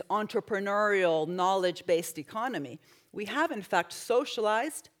in this entrepreneurial, knowledge-based economy, we have in fact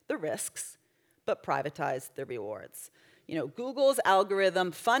socialized the risks, but privatized the rewards. Google's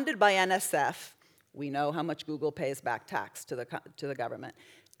algorithm funded by NSF, we know how much Google pays back tax to the government.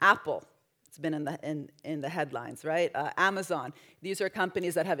 Apple, it's been in the headlines, right? Amazon. These are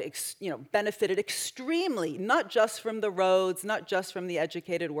companies that have benefited extremely, not just from the roads, not just from the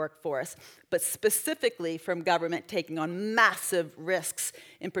educated workforce, but specifically from government taking on massive risks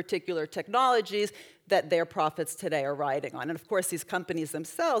in particular technologies that their profits today are riding on. And of course, these companies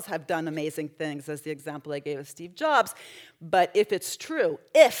themselves have done amazing things, as the example I gave of Steve Jobs. But if it's true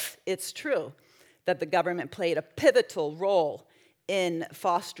that the government played a pivotal role in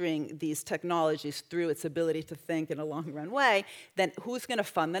fostering these technologies through its ability to think in a long-run way, then who's going to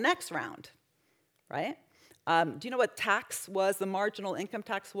fund the next round, right? Do you know what tax was, the marginal income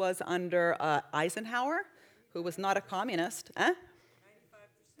tax was under Eisenhower, who was not a communist? Eh?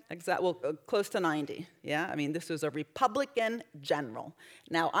 95%. Well, close to 90, yeah? I mean, this was a Republican general.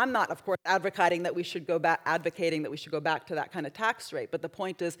 Now, I'm not, of course, advocating that we should go back to that kind of tax rate, but the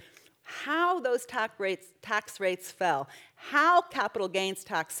point is, how those tax rates fell, how capital gains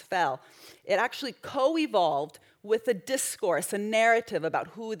tax fell, it actually co-evolved with a discourse, a narrative about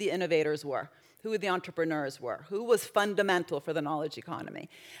who the innovators were, who the entrepreneurs were, who was fundamental for the knowledge economy.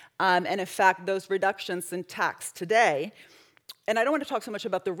 And in fact, those reductions in tax today, and I don't want to talk so much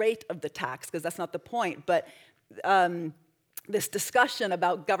about the rate of the tax, because that's not the point, but this discussion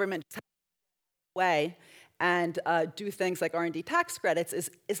about government way and do things like R&D tax credits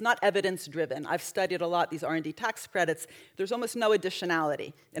is not evidence-driven. I've studied a lot these R&D tax credits. There's almost no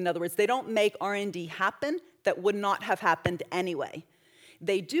additionality. In other words, they don't make R&D happen that would not have happened anyway.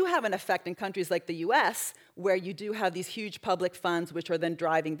 They do have an effect in countries like the US, where you do have these huge public funds which are then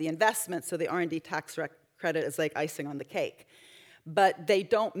driving the investment, so the R&D tax credit is like icing on the cake. But they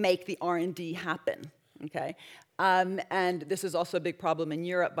don't make the R&D happen, okay? And this is also a big problem in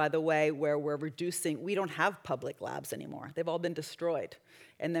Europe, by the way, where we don't have public labs anymore. They've all been destroyed.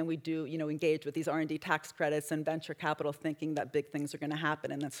 And then we do, engage with these R&D tax credits and venture capital thinking that big things are going to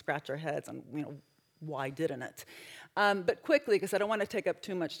happen, and then scratch our heads on, why didn't it? But quickly, because I don't want to take up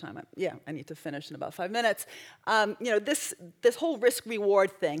too much time. I need to finish in about 5 minutes. This whole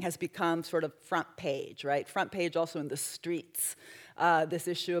risk-reward thing has become sort of front page, right? Front page also in the streets. This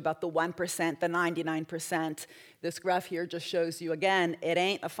issue about the 1%, the 99%. This graph here just shows you, again, it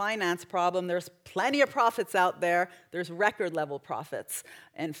ain't a finance problem. There's plenty of profits out there. There's record-level profits,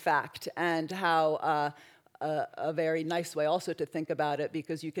 in fact, and how a very nice way also to think about it,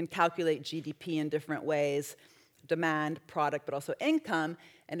 because you can calculate GDP in different ways, demand, product, but also income.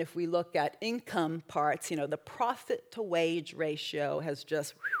 And if we look at income parts, the profit-to-wage ratio has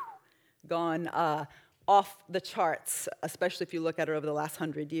just gone off the charts, especially if you look at it over the last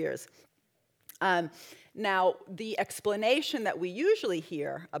 100 years. Now, the explanation that we usually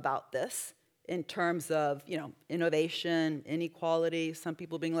hear about this in terms of, innovation, inequality, some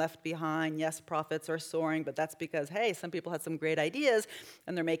people being left behind, yes, profits are soaring, but that's because, hey, some people had some great ideas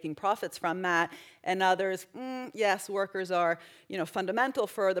and they're making profits from that, and others, yes, workers are, fundamental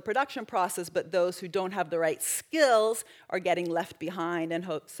for the production process, but those who don't have the right skills are getting left behind, and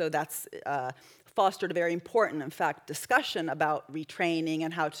so that's fostered a very important, in fact, discussion about retraining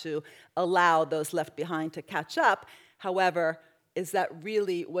and how to allow those left behind to catch up. However, is that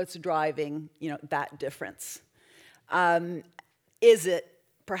really what's driving, that difference? Is it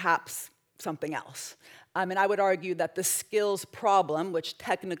perhaps something else? And I would argue that the skills problem, which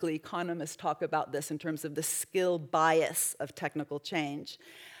technically economists talk about this in terms of the skill bias of technical change,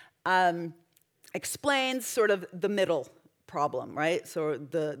 explains sort of the middle problem, right? So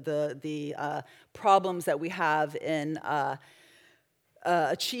the problems that we have in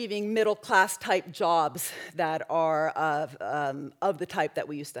achieving middle-class type jobs that are of the type that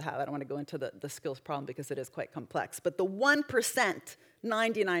we used to have. I don't want to go into the skills problem because it is quite complex. But the 1%,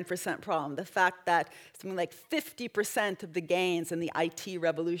 99% problem, the fact that something like 50% of the gains in the IT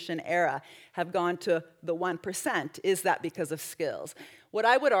revolution era have gone to the 1%, is that because of skills? What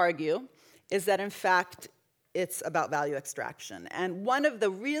I would argue is that, in fact, it's about value extraction. And one of the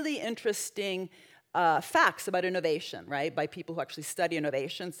really interesting facts about innovation, right, by people who actually study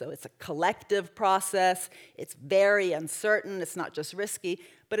innovation, so it's a collective process, it's very uncertain, it's not just risky,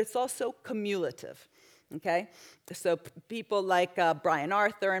 but it's also cumulative, okay? So people like Brian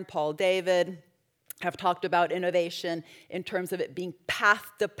Arthur and Paul David have talked about innovation in terms of it being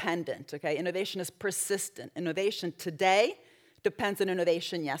path-dependent, okay? Innovation is persistent. Innovation today depends on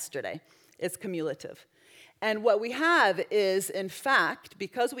innovation yesterday. It's cumulative. And what we have is, in fact,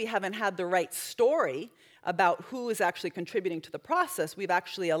 because we haven't had the right story about who is actually contributing to the process, we've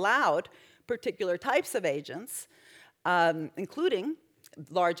actually allowed particular types of agents, including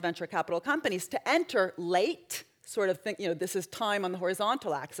large venture capital companies, to enter late, sort of think, this is time on the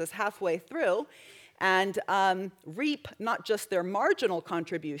horizontal axis, halfway through, and reap not just their marginal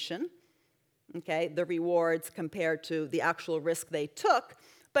contribution, okay, the rewards compared to the actual risk they took,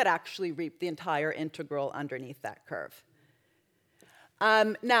 but actually reap the entire integral underneath that curve.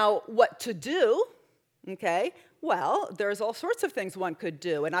 Now, what to do, okay? Well, there's all sorts of things one could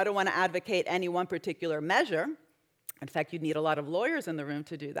do, and I don't want to advocate any one particular measure. In fact, you'd need a lot of lawyers in the room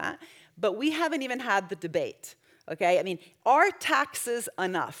to do that, but we haven't even had the debate, okay? I mean, are taxes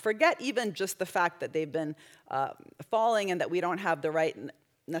enough? Forget even just the fact that they've been falling and that we don't have the right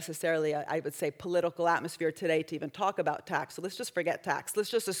necessarily, I would say, political atmosphere today to even talk about tax. So let's just forget tax. Let's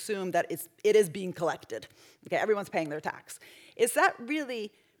just assume that it is being collected. Okay, everyone's paying their tax. Is that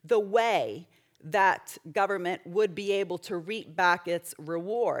really the way that government would be able to reap back its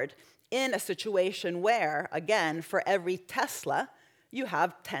reward in a situation where, again, for every Tesla, you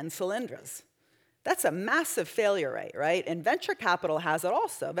have 10 Solyndras? That's a massive failure rate, right? And venture capital has it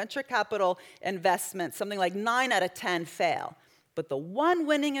also. Venture capital investments, something like 9 out of 10 fail. But the one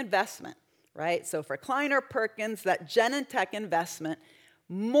winning investment, right? So for Kleiner Perkins, that Genentech investment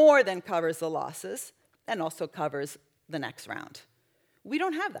more than covers the losses and also covers the next round. We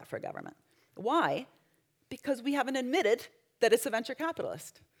don't have that for government. Why? Because we haven't admitted that it's a venture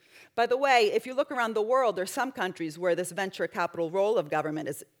capitalist. By the way, if you look around the world, there are some countries where this venture capital role of government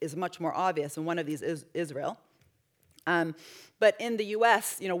is much more obvious, and one of these is Israel. But in the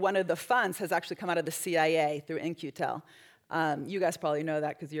US, one of the funds has actually come out of the CIA through In-Q-Tel. You guys probably know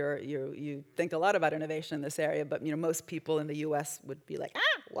that because you think a lot about innovation in this area, but most people in the US would be like,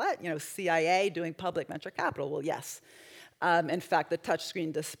 what? CIA doing public venture capital? Well, yes. In fact, the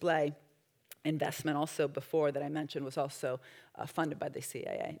touchscreen display investment also before that I mentioned was also funded by the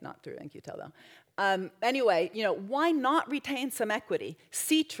CIA, not through In-Q-Tel though. Anyway, why not retain some equity?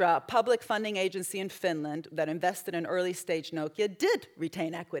 Sitra, a public funding agency in Finland that invested in early stage Nokia, did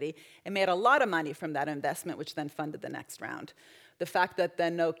retain equity and made a lot of money from that investment, which then funded the next round. The fact that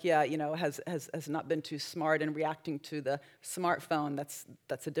then Nokia, has not been too smart in reacting to the smartphone,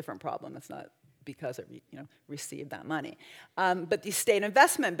 that's a different problem. That's not because it received that money. But these state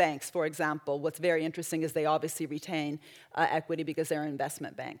investment banks, for example, what's very interesting is they obviously retain equity because they're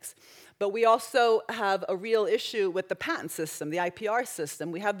investment banks. But we also have a real issue with the patent system, the IPR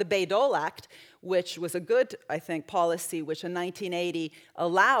system. We have the Bayh-Dole Act, which was a good, I think, policy, which in 1980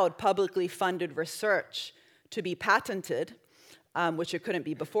 allowed publicly funded research to be patented, which it couldn't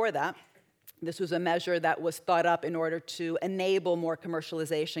be before that. This was a measure that was thought up in order to enable more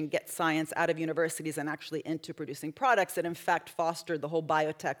commercialization, get science out of universities and actually into producing products that in fact fostered the whole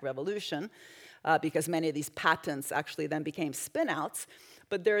biotech revolution because many of these patents actually then became spin-outs.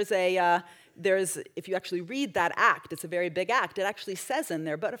 But if you actually read that act, it's a very big act, it actually says in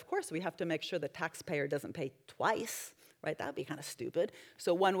there, but of course we have to make sure the taxpayer doesn't pay twice, right? That would be kind of stupid.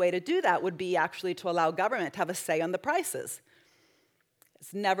 So one way to do that would be actually to allow government to have a say on the prices.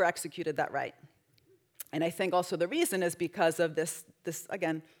 It's never executed that right. And I think also the reason is because of this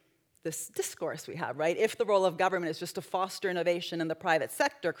discourse we have, right? If the role of government is just to foster innovation in the private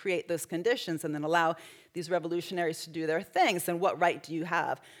sector, create those conditions, and then allow these revolutionaries to do their things, then what right do you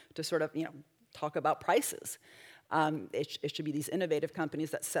have to sort of, talk about prices? It should be these innovative companies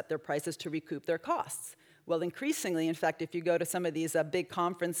that set their prices to recoup their costs. Well, increasingly, in fact, if you go to some of these big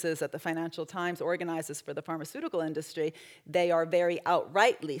conferences that the Financial Times organizes for the pharmaceutical industry, they are very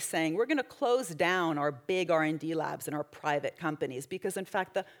outrightly saying, we're going to close down our big R&D labs and our private companies because, in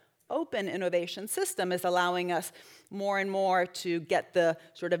fact, the open innovation system is allowing us more and more to get the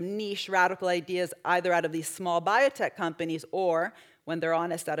sort of niche radical ideas either out of these small biotech companies or, when they're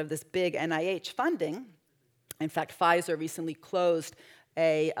honest, out of this big NIH funding. In fact, Pfizer recently closed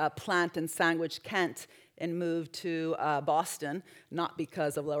a plant in Sandwich, Kent, and moved to Boston, not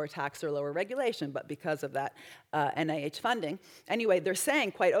because of lower tax or lower regulation, but because of that NIH funding. Anyway, they're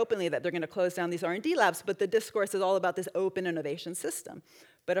saying quite openly that they're going to close down these R&D labs, but the discourse is all about this open innovation system.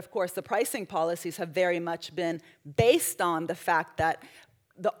 But of course, the pricing policies have very much been based on the fact that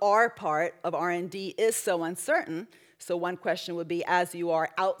the R part of R&D is so uncertain. So one question would be, as you are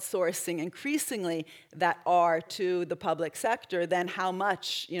outsourcing increasingly that R to the public sector, then how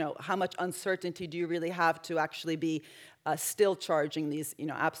much uncertainty do you really have to actually be still charging these,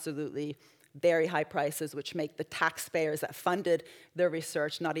 absolutely very high prices, which make the taxpayers that funded their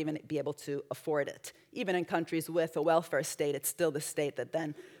research not even be able to afford it. Even in countries with a welfare state, it's still the state that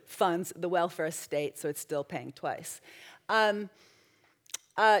then funds the welfare state, so it's still paying twice. So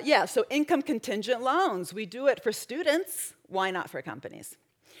income contingent loans, we do it for students, why not for companies?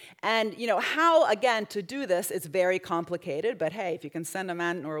 And how, again, to do this, it's very complicated, but hey, if you can send a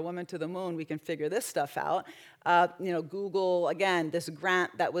man or a woman to the moon, we can figure this stuff out. Google, again, this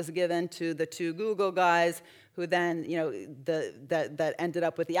grant that was given to the two Google guys who then, that ended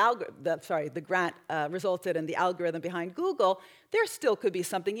up with the grant resulted in the algorithm behind Google, there still could be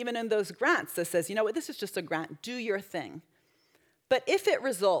something, even in those grants, that says, this is just a grant, do your thing. But if it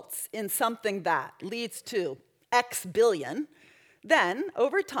results in something that leads to X billion, then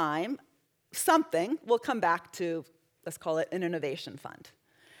over time, something will come back to, let's call it an innovation fund,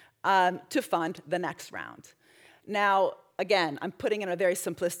 to fund the next round. Now, again, I'm putting it in a very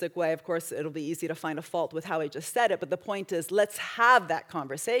simplistic way. Of course, it'll be easy to find a fault with how I just said it, but the point is, let's have that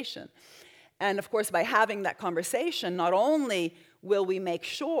conversation. And of course, by having that conversation, not only will we make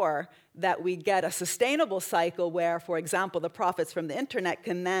sure that we get a sustainable cycle where, for example, the profits from the internet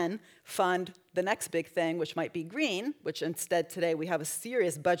can then fund the next big thing, which might be green, which instead today we have a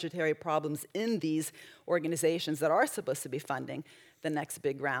serious budgetary problems in these organizations that are supposed to be funding the next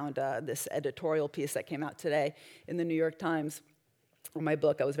big round. This editorial piece that came out today in the New York Times, in my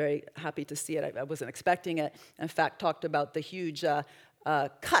book, I was very happy to see it. I wasn't expecting it. In fact, talked about the huge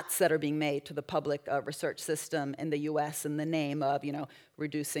cuts that are being made to the public research system in the U.S. in the name of,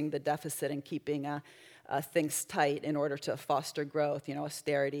 reducing the deficit and keeping things tight in order to foster growth.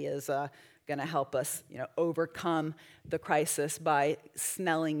 Austerity is going to help us, overcome the crisis by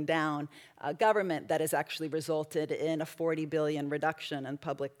snelling down government. That has actually resulted in a 40 billion reduction in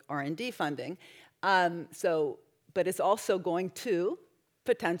public R&D funding. But it's also going to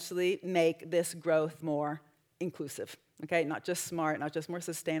potentially make this growth more inclusive. Okay, not just smart, not just more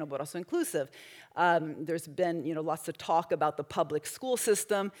sustainable, but also inclusive. There's been, lots of talk about the public school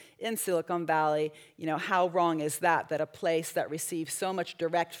system in Silicon Valley. How wrong is that? That a place that receives so much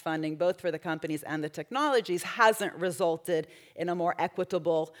direct funding, both for the companies and the technologies, hasn't resulted in a more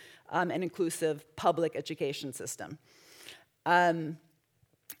equitable and inclusive public education system.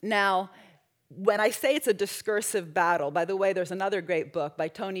 Now, when I say it's a discursive battle, by the way, there's another great book by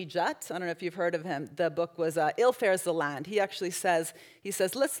Tony Judt. I don't know if you've heard of him. The book was Ill Fares the Land. He actually says,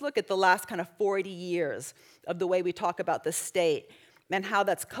 let's look at the last kind of 40 years of the way we talk about the state and how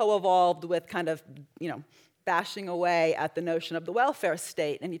that's co-evolved with kind of, bashing away at the notion of the welfare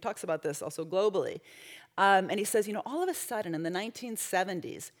state. And he talks about this also globally. And he says, all of a sudden in the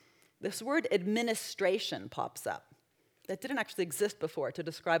 1970s, this word administration pops up. That didn't actually exist before to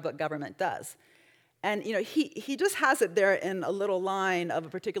describe what government does. And he just has it there in a little line of a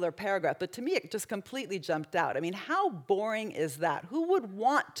particular paragraph, but to me it just completely jumped out. I mean, how boring is that? Who would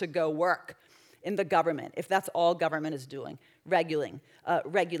want to go work in the government if that's all government is doing? Regulating,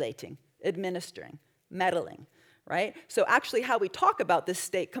 administering, meddling, right? So actually how we talk about this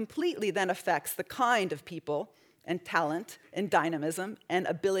state completely then affects the kind of people and talent and dynamism and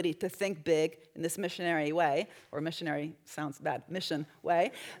ability to think big in this missionary way, or missionary sounds bad, mission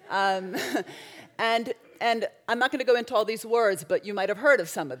way. And I'm not going to go into all these words, but you might have heard of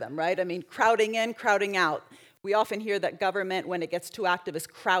some of them, right? I mean, crowding in, crowding out. We often hear that government, when it gets too active, is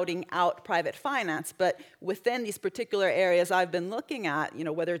crowding out private finance. But within these particular areas I've been looking at,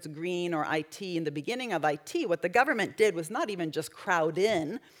 whether it's green or IT, in the beginning of IT, what the government did was not even just crowd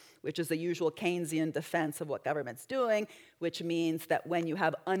in, which is the usual Keynesian defense of what government's doing, which means that when you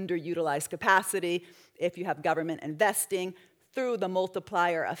have underutilized capacity, if you have government investing through the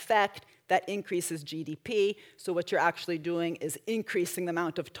multiplier effect, that increases GDP. So what you're actually doing is increasing the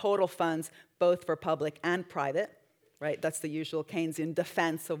amount of total funds, both for public and private, right? That's the usual Keynesian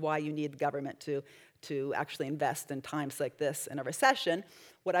defense of why you need government to actually invest in times like this in a recession.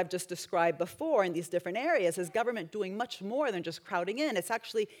 What I've just described before in these different areas is government doing much more than just crowding in. It's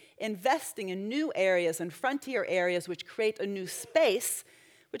actually investing in new areas and frontier areas which create a new space,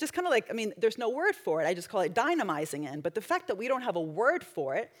 which is kind of like, there's no word for it. I just call it dynamizing in. But the fact that we don't have a word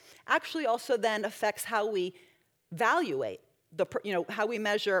for it actually also then affects how we evaluate, how we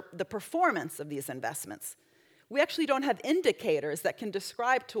measure the performance of these investments. We actually don't have indicators that can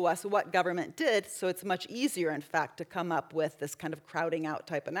describe to us what government did, so it's much easier, in fact, to come up with this kind of crowding out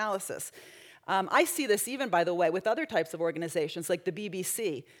type analysis. I see this even, by the way, with other types of organizations like the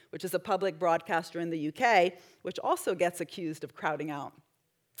BBC, which is a public broadcaster in the UK, which also gets accused of crowding out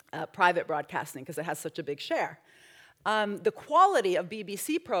private broadcasting because it has such a big share. The quality of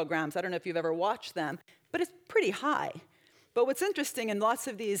BBC programs, I don't know if you've ever watched them, but it's pretty high. But what's interesting in lots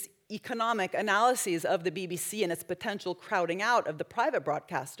of these economic analyses of the BBC and its potential crowding out of the private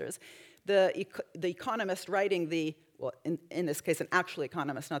broadcasters, the economist writing in this case, an actual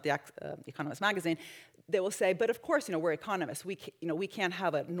economist, not the Economist magazine, they will say, but of course, we're economists. We can't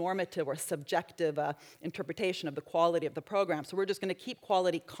have a normative or subjective interpretation of the quality of the program, so we're just going to keep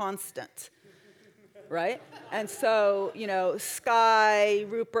quality constant. Right? And so, Sky,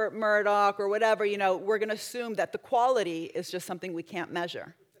 Rupert Murdoch, or whatever, we're going to assume that the quality is just something we can't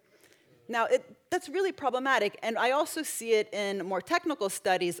measure. Now, that's really problematic, and I also see it in more technical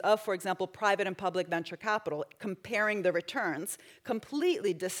studies of, for example, private and public venture capital, comparing the returns,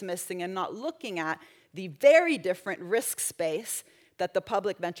 completely dismissing and not looking at the very different risk space that the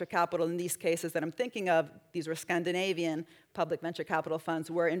public venture capital, in these cases that I'm thinking of, these were Scandinavian public venture capital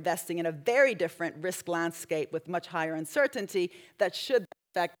funds, were investing in a very different risk landscape with much higher uncertainty that should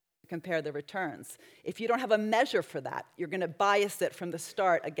affect compare the returns. If you don't have a measure for that, you're going to bias it from the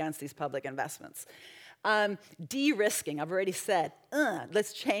start against these public investments. De-risking, I've already said,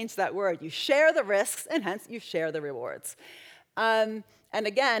 let's change that word. You share the risks, and hence you share the rewards. And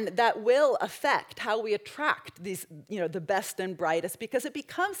again, that will affect how we attract these, the best and brightest, because it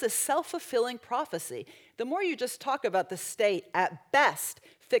becomes a self-fulfilling prophecy. The more you just talk about the state, at best,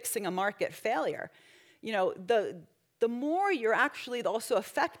 fixing a market failure, the more you're actually also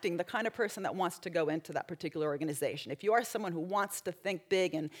affecting the kind of person that wants to go into that particular organization. If you are someone who wants to think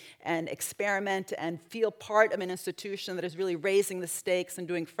big and experiment and feel part of an institution that is really raising the stakes and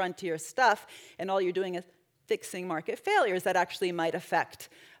doing frontier stuff, and all you're doing is fixing market failures, that actually might affect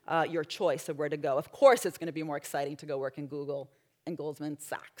your choice of where to go. Of course, it's going to be more exciting to go work in Google and Goldman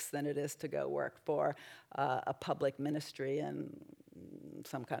Sachs than it is to go work for a public ministry in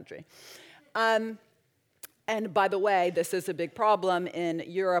some country. And by the way, this is a big problem in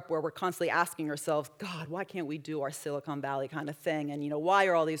Europe where we're constantly asking ourselves, God, why can't we do our Silicon Valley kind of thing? And why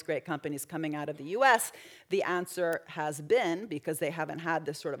are all these great companies coming out of the US? The answer has been because they haven't had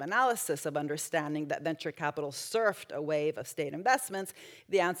this sort of analysis of understanding that venture capital surfed a wave of state investments.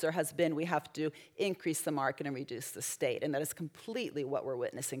 The answer has been we have to increase the market and reduce the state. And that is completely what we're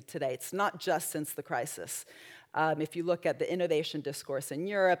witnessing today. It's not just since the crisis. If you look at the innovation discourse in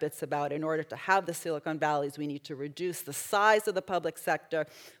Europe, it's about in order to have the Silicon Valleys, we need to reduce the size of the public sector.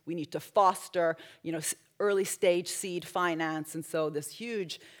 We need to foster, early stage seed finance. And so this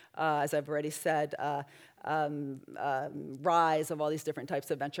huge, as I've already said, rise of all these different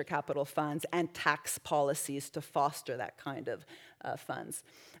types of venture capital funds and tax policies to foster that kind of funds.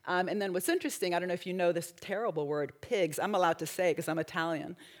 And then what's interesting, I don't know if you know this terrible word, pigs. I'm allowed to say it because I'm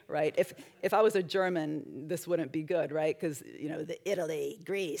Italian, right? If I was a German, this wouldn't be good, right? Because, the Italy,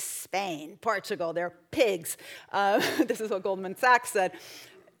 Greece, Spain, Portugal, they're pigs. This is what Goldman Sachs said.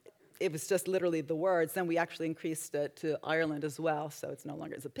 It was just literally the words. Then we actually increased it to Ireland as well, so it's no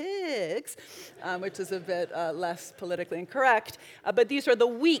longer the pigs, which is a bit less politically incorrect. But these are the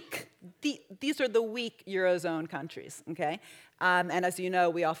weak. These are the weak Eurozone countries. Okay, and as you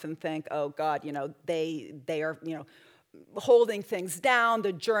know, we often think, oh God, they are holding things down.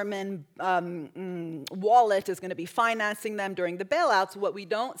 The German wallet is going to be financing them during the bailouts. What we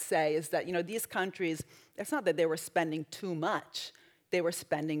don't say is that these countries. It's not that they were spending too much. They were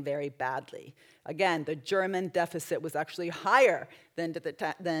spending very badly. Again, the German deficit was actually higher than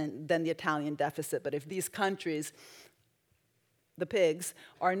the Italian deficit. But if these countries, the pigs,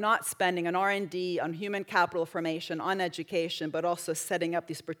 are not spending on R&D, on human capital formation, on education, but also setting up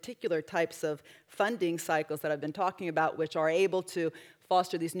these particular types of funding cycles that I've been talking about, which are able to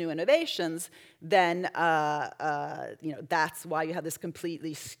foster these new innovations, then that's why you have this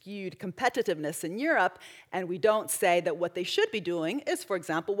completely skewed competitiveness in Europe. And we don't say that what they should be doing is, for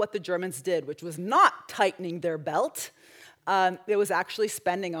example, what the Germans did, which was not tightening their belt. It was actually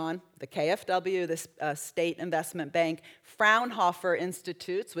spending on the KfW, this state investment bank, Fraunhofer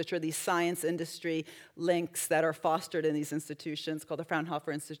Institutes, which are these science industry links that are fostered in these institutions called the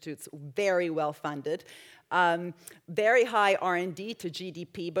Fraunhofer Institutes, very well funded. Very high R&D to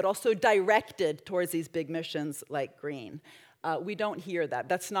GDP, but also directed towards these big missions like green. We don't hear that.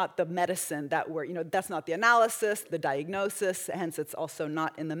 That's not the medicine that that's not the analysis, the diagnosis, hence it's also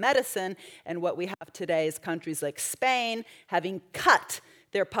not in the medicine. And what we have today is countries like Spain having cut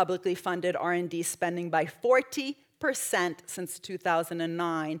their publicly funded R&D spending by 40% since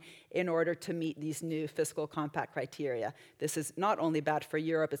 2009 in order to meet these new fiscal compact criteria. This is not only bad for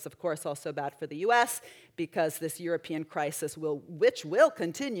Europe, it's of course also bad for the US because this European crisis which will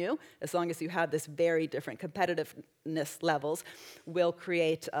continue as long as you have this very different competitiveness levels, will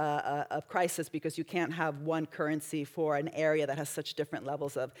create a crisis because you can't have one currency for an area that has such different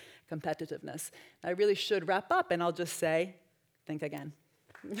levels of competitiveness. I really should wrap up and I'll just say, think again.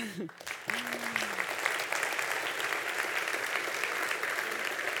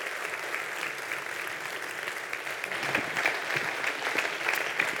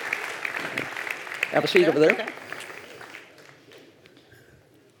 Have a seat over there. Okay.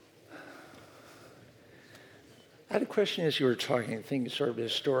 I had a question as you were talking, things sort of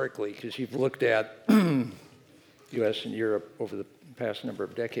historically, because you've looked at U.S. and Europe over the past number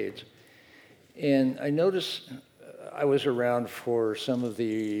of decades. And I noticed I was around for some of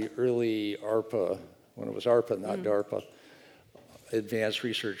the early ARPA, when it was ARPA, not DARPA, Advanced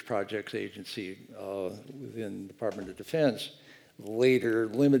Research Projects Agency within the Department of Defense, later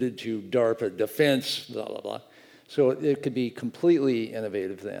limited to DARPA Defense, blah, blah, blah. So it could be completely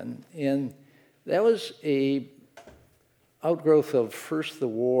innovative then. And that was a outgrowth of first the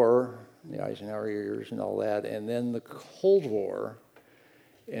war, the Eisenhower years and all that, and then the Cold War,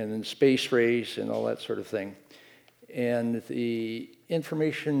 and then space race and all that sort of thing. And the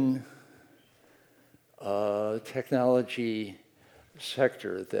information technology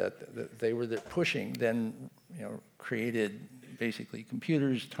sector that they were pushing then, created basically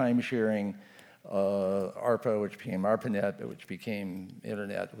computers, time sharing, ARPA, which became ARPANET, which became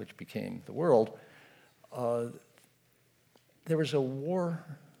Internet, which became the world. There was a war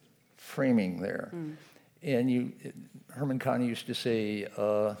framing there. And Herman Kahn used to say,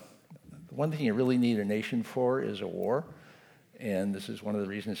 one thing you really need a nation for is a war. And this is one of the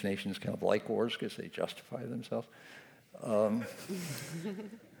reasons nations kind of like wars, because they justify themselves.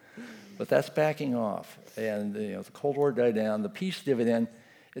 But that's backing off. And the Cold War died down. The peace dividend,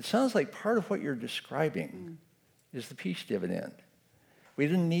 It sounds like part of what you're describing is the peace dividend. We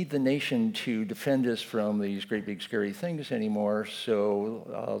didn't need the nation to defend us from these great big scary things anymore,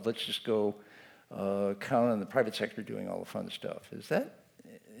 so let's just go count on the private sector doing all the fun stuff. Is that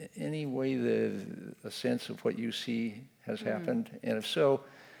any way a sense of what you see has happened? And if so,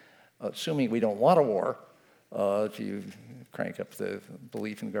 assuming we don't want a war, if you crank up the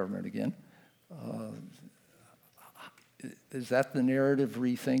belief in government again, is that the narrative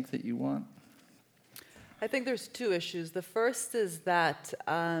rethink that you want? I think there's two issues. The first is that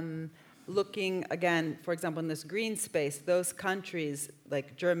looking, again, for example, in this green space, those countries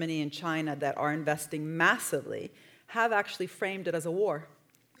like Germany and China that are investing massively have actually framed it as a war.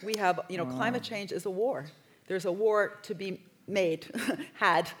 We have, climate change is a war. There's a war to be made,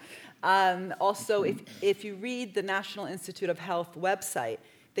 had. Also, if you read the National Institute of Health website,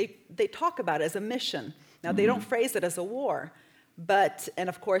 they talk about it as a mission. Now, they don't phrase it as a war. But, and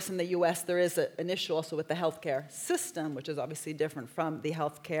of course, in the US, there is an issue also with the healthcare system, which is obviously different from the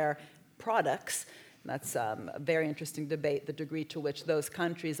healthcare products. That's a very interesting debate, the degree to which those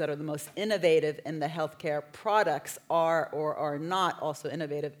countries that are the most innovative in the healthcare products are or are not also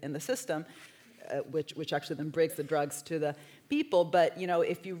innovative in the system, which actually then brings the drugs to the people. But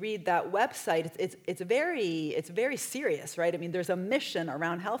if you read that website, it's very serious, right? I mean, there's a mission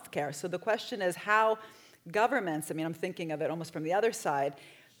around healthcare. So the question is how governments, I'm thinking of it almost from the other side,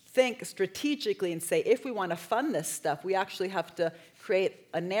 think strategically and say, if we want to fund this stuff, we actually have to create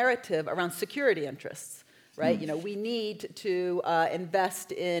a narrative around security interests, right? We need to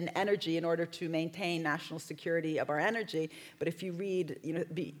invest in energy in order to maintain national security of our energy. But if you read,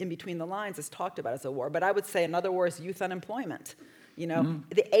 in between the lines, it's talked about as a war. But I would say another war is youth unemployment.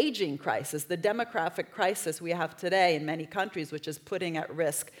 The aging crisis, the demographic crisis we have today in many countries, which is putting at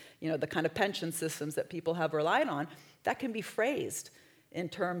risk, the kind of pension systems that people have relied on, that can be phrased in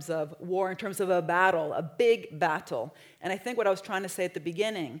terms of war, in terms of a battle, a big battle. And I think what I was trying to say at the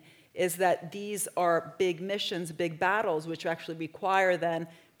beginning is that these are big missions, big battles, which actually require then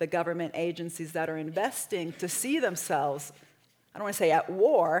the government agencies that are investing to see themselves, I don't want to say at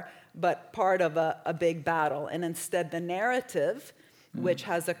war, but part of a big battle. And instead the narrative which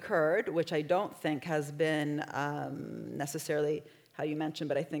has occurred, which I don't think has been necessarily how you mentioned,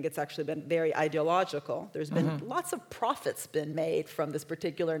 but I think it's actually been very ideological. There's been lots of profits been made from this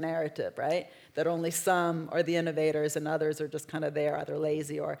particular narrative, right? That only some are the innovators and others are just kind of there, either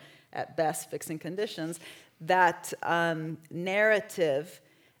lazy or at best fixing conditions. That narrative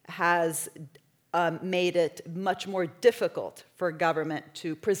has made it much more difficult for government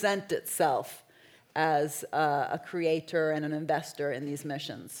to present itself as a creator and an investor in these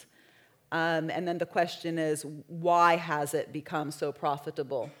missions. And then the question is, why has it become so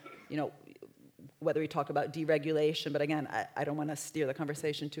profitable? Whether we talk about deregulation, but again, I don't want to steer the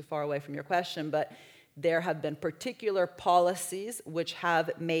conversation too far away from your question, but there have been particular policies which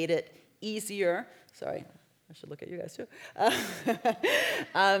have made it easier, sorry, I should look at you guys too,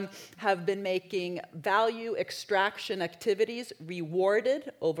 have been making value extraction activities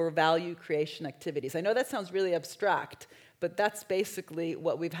rewarded over value creation activities. I know that sounds really abstract, but that's basically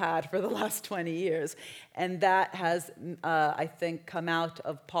what we've had for the last 20 years. And that has, I think, come out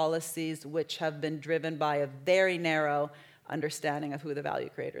of policies which have been driven by a very narrow understanding of who the value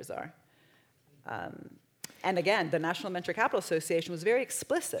creators are. And again, the National Venture Capital Association was very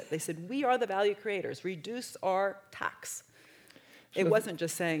explicit. They said, we are the value creators, reduce our tax. So it wasn't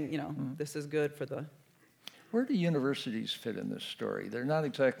just saying, this is good for the... Where do universities fit in this story? They're not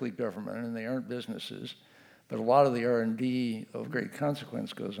exactly government and they aren't businesses, but a lot of the R&D of great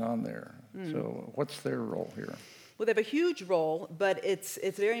consequence goes on there. So what's their role here? Well, they have a huge role, but it's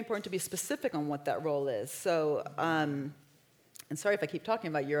very important to be specific on what that role is. So, and sorry if I keep talking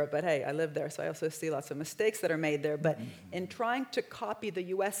about Europe, but hey, I live there, so I also see lots of mistakes that are made there. But in trying to copy the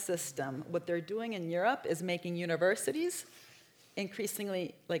US system, what they're doing in Europe is making universities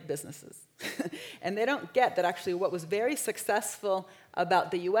increasingly like businesses. And they don't get that actually what was very successful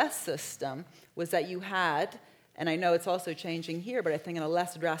about the US system was that you had, and I know it's also changing here, but I think in a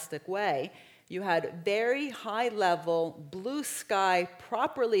less drastic way, you had very high-level, blue-sky,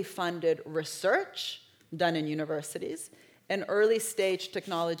 properly funded research done in universities and early-stage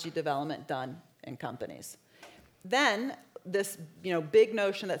technology development done in companies. Then this big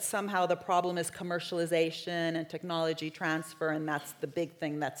notion that somehow the problem is commercialization and technology transfer, and that's the big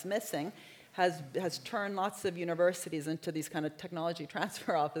thing that's missing, has turned lots of universities into these kind of technology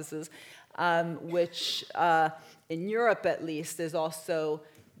transfer offices, which in Europe at least is also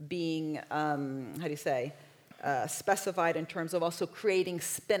being, specified in terms of also creating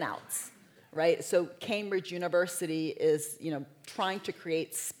spin-outs, right? So Cambridge University is, trying to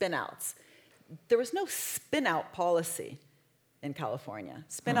create spin-outs. There was no spin-out policy in California.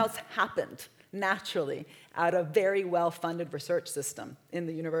 Spin-outs happened naturally out of very well-funded research system in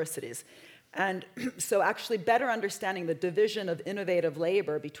the universities. And so actually better understanding the division of innovative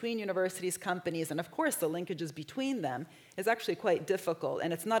labor between universities, companies, and of course the linkages between them is actually quite difficult.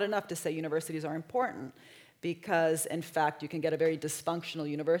 And it's not enough to say universities are important, because in fact you can get a very dysfunctional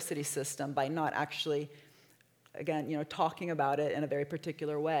university system by not actually, again, talking about it in a very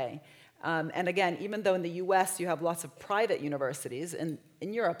particular way. And again, even though in the US you have lots of private universities, in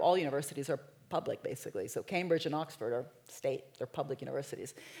Europe all universities are public, basically. So Cambridge and Oxford are state, they're public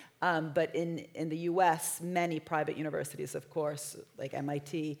universities. But in the US, many private universities, of course, like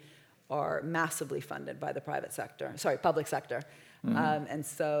MIT, are massively funded by the public sector. And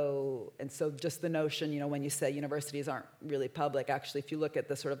so just the notion, when you say universities aren't really public, actually, if you look at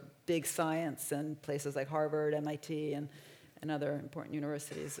the sort of big science and places like Harvard, MIT, and other important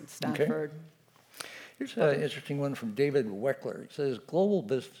universities, and Stanford. Okay. Here's an interesting one from David Weckler. It says, global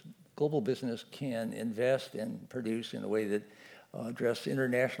business can invest and produce in a way that address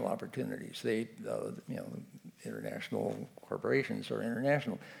international opportunities. International corporations are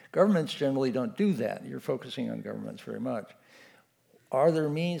international. Governments generally don't do that. You're focusing on governments very much. Are there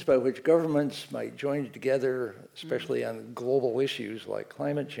means by which governments might join together, especially on global issues like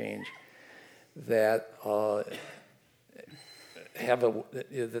climate change, that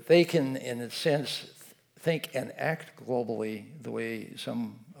that they can, in a sense, think and act globally the way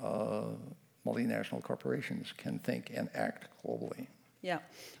some multinational corporations can think and act globally? Yeah.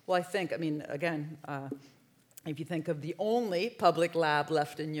 Well, again, if you think of the only public lab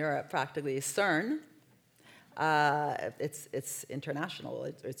left in Europe, practically is CERN. It's international.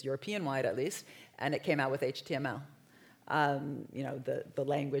 It's European-wide, at least, and it came out with HTML. The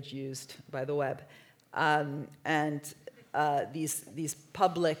language used by the web, and these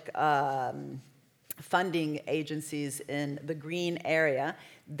public funding agencies in the green area,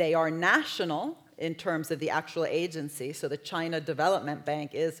 they are national in terms of the actual agency. So the China Development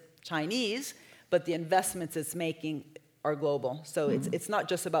Bank is Chinese, but the investments it's making are global. So it's not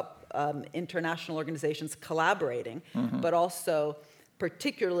just about international organizations collaborating, but also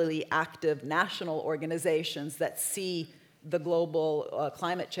particularly active national organizations that see the global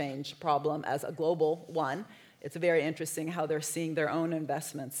climate change problem as a global one. It's very interesting how they're seeing their own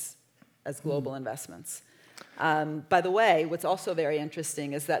investments as global investments. By the way, what's also very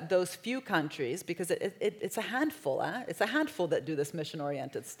interesting is that those few countries, because it's a handful, it's a handful that do this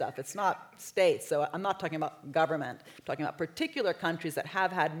mission-oriented stuff. It's not states, so I'm not talking about government. I'm talking about particular countries that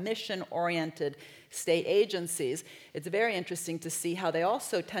have had mission-oriented state agencies. It's very interesting to see how they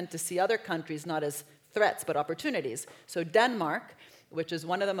also tend to see other countries not as threats, but opportunities. So Denmark, which is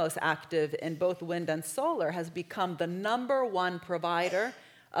one of the most active in both wind and solar, has become the #1 provider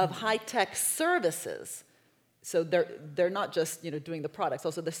of high-tech services. So they're not just doing the products,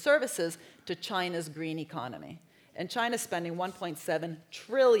 also the services to China's green economy. And China's spending 1.7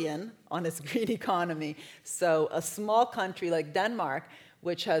 trillion on its green economy. So a small country like Denmark,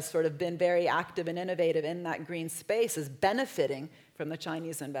 which has sort of been very active and innovative in that green space, is benefiting from the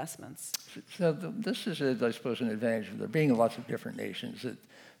Chinese investments. So this is, I suppose, an advantage of there being lots of different nations. That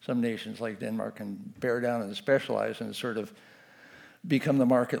some nations like Denmark can bear down and specialize and sort of become the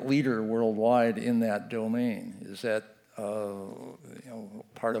market leader worldwide in that domain. Is that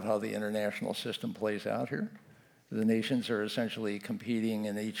part of how the international system plays out here? The nations are essentially competing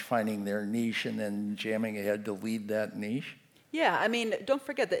and each finding their niche and then jamming ahead to lead that niche? Yeah, don't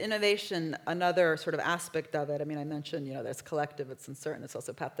forget that innovation, another sort of aspect of it, I mentioned, there's collective, it's uncertain, it's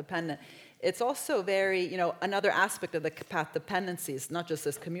also path dependent. It's also very, another aspect of the path dependencies, not just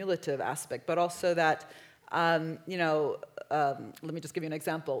this cumulative aspect, but also that, let me just give you an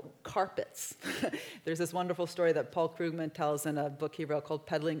example. Carpets. There's this wonderful story that Paul Krugman tells in a book he wrote called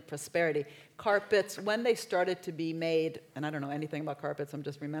Peddling Prosperity. Carpets, when they started to be made, and I don't know anything about carpets, I'm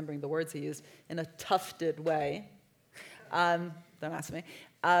just remembering the words he used, in a tufted way, don't ask me,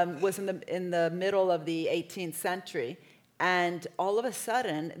 was in the middle of the 18th century. And all of a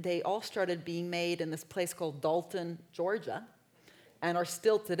sudden, they all started being made in this place called Dalton, Georgia, and are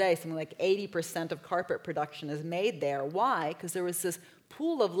still today, something like 80% of carpet production is made there. Why? Because there was this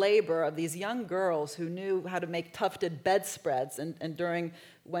pool of labor of these young girls who knew how to make tufted bedspreads, and during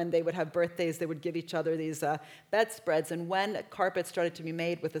when they would have birthdays, they would give each other these bedspreads. And when carpets started to be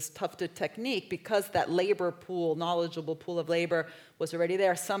made with this tufted technique, because that labor pool, knowledgeable pool of labor was already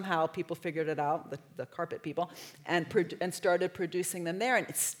there, somehow people figured it out, the carpet people, and started producing them there. And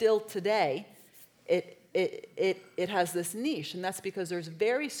it's still today, it has this niche, and that's because there's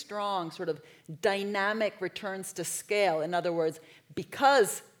very strong sort of dynamic returns to scale. In other words,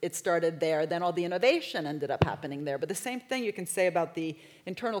 because it started there, then all the innovation ended up happening there. But the same thing you can say about the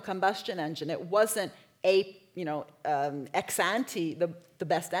internal combustion engine. It wasn't ex ante the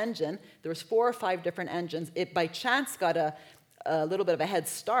best engine. There was 4 or 5 different engines. It by chance got a little bit of a head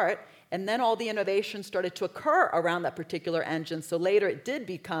start, and then all the innovation started to occur around that particular engine. So later it did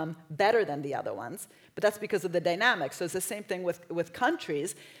become better than the other ones. But that's because of the dynamics. So it's the same thing with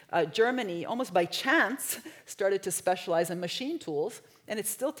countries. Germany, almost by chance, started to specialize in machine tools, and it's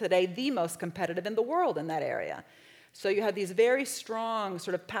still today the most competitive in the world in that area. So you have these very strong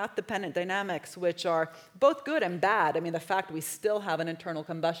sort of path-dependent dynamics, which are both good and bad. I mean, the fact we still have an internal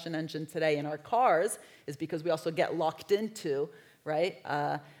combustion engine today in our cars is because we also get locked into, right,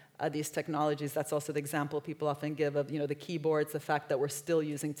 these technologies. That's also the example people often give of, the keyboards. The fact that we're still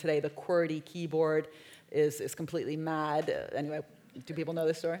using today the QWERTY keyboard is completely mad. Anyway, do people know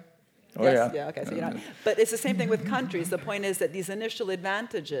this story? Oh, yes? yeah. Okay, so But it's the same thing with countries. The point is that these initial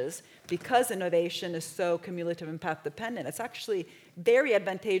advantages, because innovation is so cumulative and path-dependent, it's actually very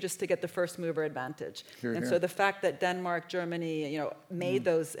advantageous to get the first mover advantage. So the fact that Denmark, Germany, made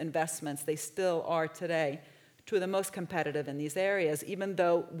those investments, they still are today two of the most competitive in these areas, even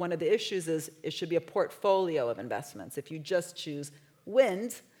though one of the issues is it should be a portfolio of investments. If you just choose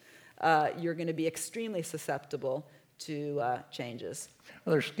wind, you're going to be extremely susceptible to changes.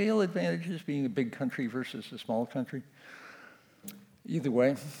 Are there scale advantages being a big country versus a small country? Either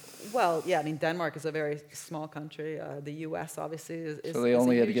way. Well, yeah, I mean, Denmark is a very small country. The U.S. obviously is so they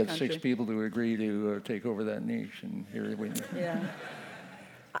only a had to huge get country. 6 people to agree to take over that niche, and here we Yeah.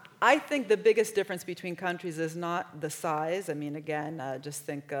 I think the biggest difference between countries is not the size. I mean, again, just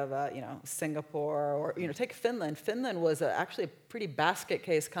think of Singapore or take Finland. Finland was actually a pretty basket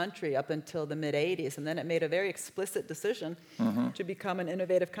case country up until the mid '80s, and then it made a very explicit decision to become an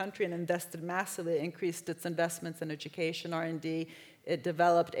innovative country and invested massively. It increased its investments in education, R&D. It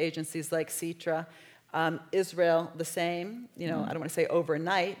developed agencies like Citra. Israel, the same. I don't want to say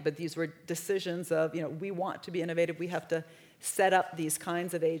overnight, but these were decisions of we want to be innovative. We have to set up these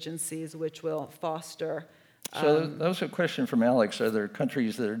kinds of agencies which will foster. So that was a question from Alex. Are there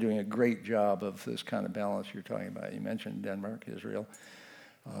countries that are doing a great job of this kind of balance you're talking about? You mentioned Denmark, Israel,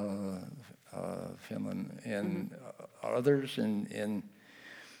 Finland, and others. And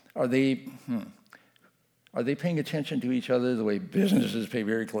are they paying attention to each other the way businesses pay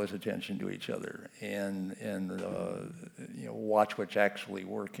very close attention to each other and watch what's actually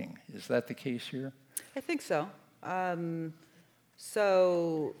working? Is that the case here? I think so.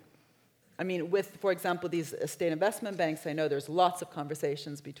 So, I mean, with, for example, these state investment banks, I know there's lots of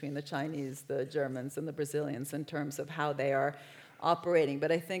conversations between the Chinese, the Germans, and the Brazilians in terms of how they are operating.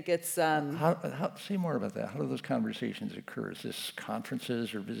 But I think it's... say more about that. How do those conversations occur? Is this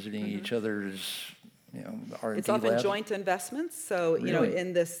conferences or visiting each other's, R&D It's often labs? joint investments. So, Really?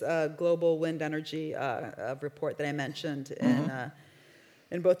 in this global wind energy report that I mentioned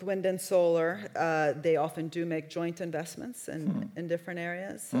in both wind and solar, they often do make joint investments in different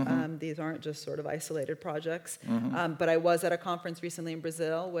areas. These aren't just sort of isolated projects. But I was at a conference recently in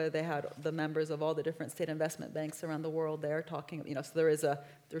Brazil where they had the members of all the different state investment banks around the world there talking, so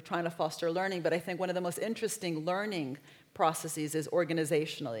they're trying to foster learning. But I think one of the most interesting learning processes is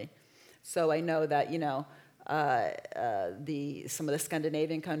organizationally. So I know that, some of the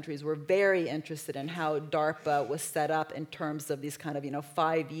Scandinavian countries were very interested in how DARPA was set up in terms of these kind of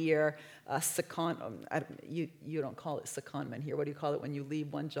 5-year you don't call it secondment here. What do you call it when you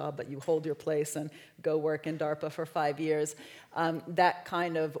leave one job but you hold your place and go work in DARPA for 5 years? That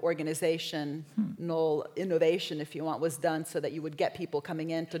kind of organizational innovation, if you want, was done so that you would get people coming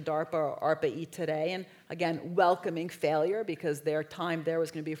into DARPA or ARPA-E today, and again, welcoming failure because their time there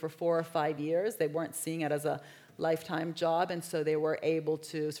was going to be for 4 or 5 years. They weren't seeing it as a lifetime job, and so they were able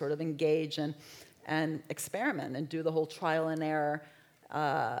to sort of engage and experiment and do the whole trial and error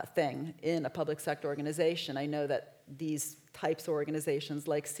thing in a public sector organization. I know that these types of organizations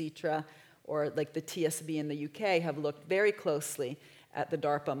like Citra or like the TSB in the UK have looked very closely at the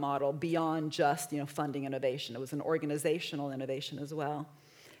DARPA model beyond just funding innovation. It was an organizational innovation as well.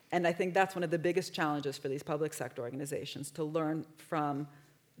 And I think that's one of the biggest challenges for these public sector organizations, to learn from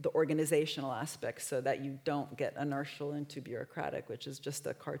the organizational aspects so that you don't get inertial and too bureaucratic, which is just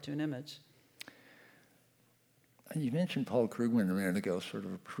a cartoon image. You mentioned Paul Krugman a minute ago, sort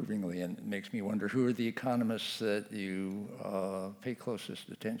of approvingly, and it makes me wonder, who are the economists that you pay closest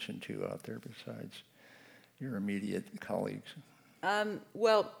attention to out there besides your immediate colleagues?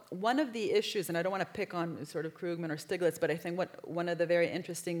 Well, one of the issues, and I don't want to pick on sort of Krugman or Stiglitz, but I think one of the very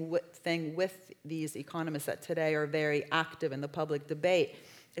interesting thing with these economists that today are very active in the public debate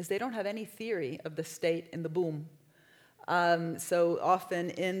is they don't have any theory of the state in the boom. So often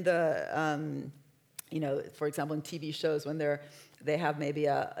in the, for example, in TV shows when they have maybe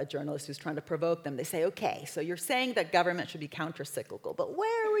a journalist who's trying to provoke them, they say, okay, so you're saying that government should be counter-cyclical, but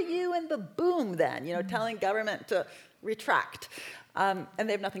where were you in the boom then? Telling government to retract. And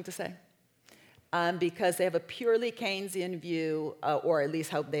they have nothing to say. Because they have a purely Keynesian view, or at least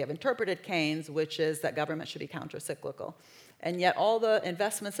how they have interpreted Keynes, which is that government should be counter-cyclical. And yet all the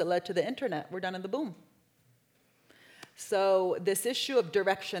investments that led to the internet were done in the boom. So this issue of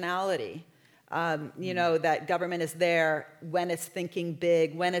directionality, that government is there when it's thinking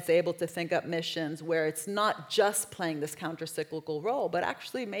big, when it's able to think up missions, where it's not just playing this counter-cyclical role, but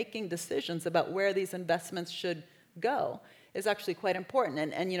actually making decisions about where these investments should go, is actually quite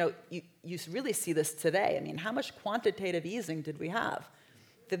important. And you really see this today. I mean, how much quantitative easing did we have?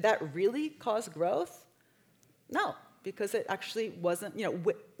 Did that really cause growth? No, because it actually wasn't,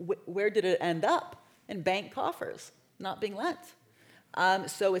 where did it end up? In bank coffers, not being lent.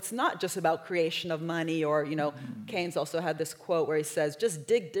 So it's not just about creation of money, or, Keynes also had this quote where he says, just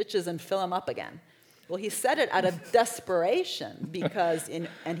dig ditches and fill them up again. Well, he said it out of desperation because,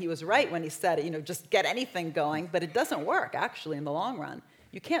 and he was right when he said it, just get anything going, but it doesn't work, actually, in the long run.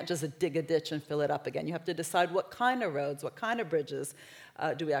 You can't just dig a ditch and fill it up again. You have to decide what kind of roads, what kind of bridges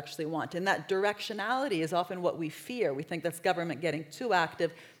do we actually want. And that directionality is often what we fear. We think that's government getting too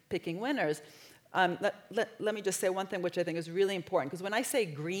active, picking winners. Let me just say one thing which I think is really important, because when I say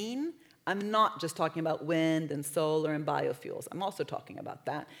green, I'm not just talking about wind and solar and biofuels. I'm also talking about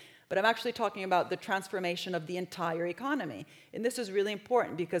that. But I'm actually talking about the transformation of the entire economy. And this is really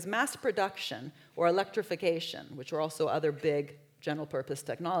important because mass production or electrification, which are also other big general purpose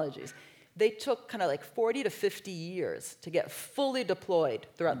technologies, they took kind of like 40 to 50 years to get fully deployed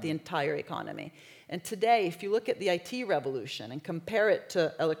throughout the entire economy. And today, if you look at the IT revolution and compare it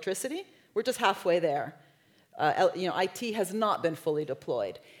to electricity, we're just halfway there. IT has not been fully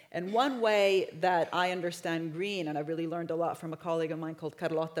deployed. And one way that I understand green, and I really learned a lot from a colleague of mine called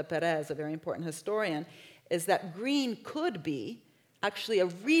Carlota Perez, a very important historian, is that green could be actually a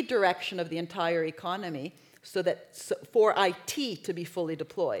redirection of the entire economy for IT to be fully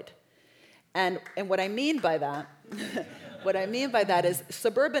deployed. And what I mean by that, is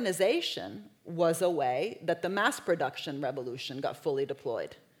suburbanization was a way that the mass production revolution got fully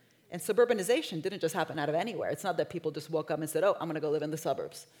deployed. And suburbanization didn't just happen out of anywhere. It's not that people just woke up and said, oh, I'm going to go live in the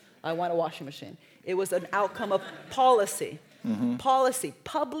suburbs. I want a washing machine. It was an outcome of policy. Mm-hmm.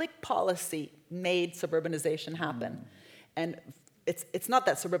 Public policy made suburbanization happen. Mm-hmm. And it's not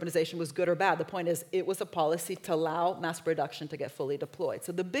that suburbanization was good or bad. The point is it was a policy to allow mass production to get fully deployed.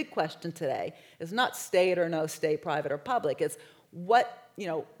 So the big question today is not state or no state, private or public. It's what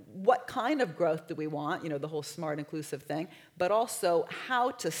kind of growth do we want, the whole smart, inclusive thing, but also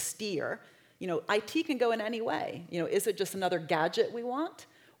how to steer. IT can go in any way. Is it just another gadget we want?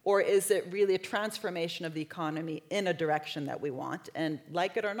 Or is it really a transformation of the economy in a direction that we want? And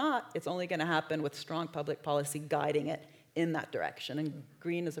like it or not, it's only going to happen with strong public policy guiding it in that direction. And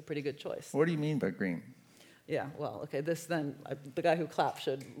green is a pretty good choice. What do you mean by green? Yeah, well, okay, the guy who clapped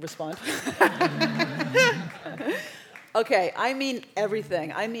should respond. Okay, I mean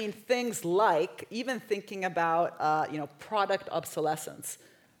everything. I mean things like even thinking about, product obsolescence.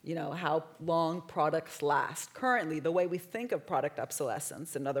 How long products last. Currently, the way we think of product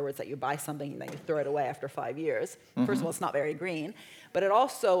obsolescence, in other words, that you buy something and then you throw it away after 5 years. Mm-hmm. First of all, it's not very green, but it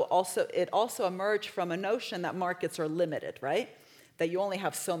also emerged from a notion that markets are limited, right? That you only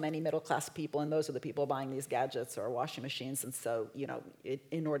have so many middle-class people, and those are the people buying these gadgets or washing machines, and so,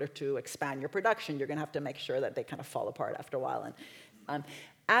 in order to expand your production, you're going to have to make sure that they kind of fall apart after a while. And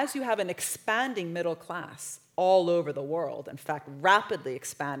as you have an expanding middle class all over the world, in fact, rapidly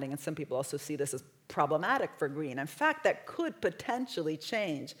expanding, and some people also see this as problematic for green. In fact, that could potentially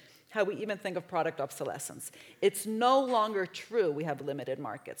change how we even think of product obsolescence. It's no longer true we have limited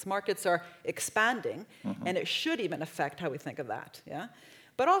markets. Markets are expanding, mm-hmm. and it should even affect how we think of that, yeah?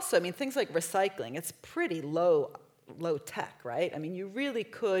 But also, things like recycling, it's pretty low tech, right? You really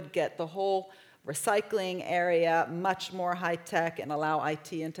could get the whole recycling area much more high tech and allow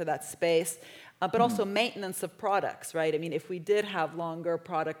IT into that space. But also maintenance of products, right? If we did have longer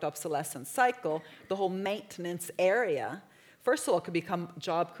product obsolescence cycle, the whole maintenance area, first of all, could become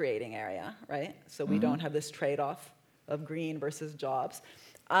job-creating area, right? So we don't have this trade-off of green versus jobs.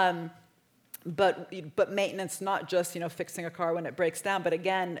 but maintenance, not just fixing a car when it breaks down, but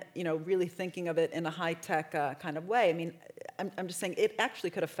again really thinking of it in a high tech kind of way. I mean, I'm just saying it actually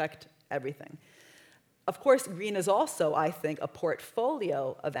could affect everything. Of course, green is also, I think, a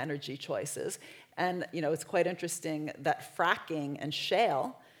portfolio of energy choices, and it's quite interesting that fracking and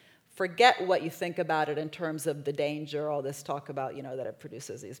shale. Forget what you think about it in terms of the danger, all this talk about, that it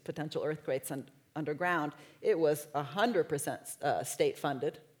produces these potential earthquakes underground. It was 100%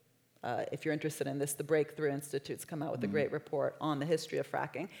 state-funded. If you're interested in this, the Breakthrough Institute's come out with a great report on the history of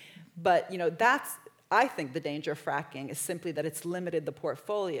fracking. But, that's, I think, the danger of fracking is simply that it's limited the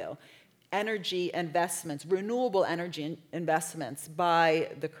portfolio. Energy investments, renewable energy investments by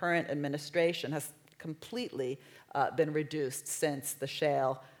the current administration has completely been reduced since the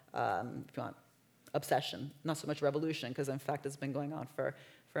shale if you want, obsession, not so much revolution, because in fact it's been going on for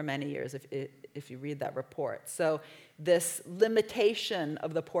many years if you read that report. So this limitation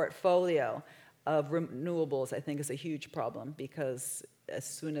of the portfolio of renewables, I think, is a huge problem, because as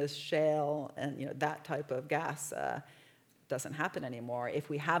soon as shale and that type of gas doesn't happen anymore, if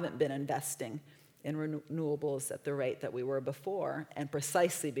we haven't been investing in renewables at the rate that we were before, and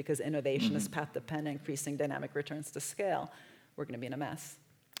precisely because innovation is path-dependent, increasing dynamic returns to scale, we're going to be in a mess.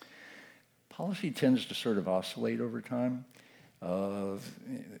 Policy tends to sort of oscillate over time.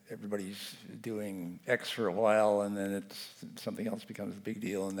 Everybody's doing X for a while, and then something else becomes a big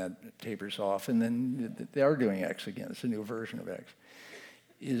deal, and that tapers off, and then they are doing X again. It's a new version of X.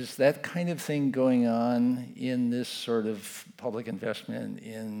 Is that kind of thing going on in this sort of public investment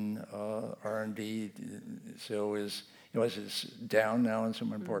in R&D? So is it down now in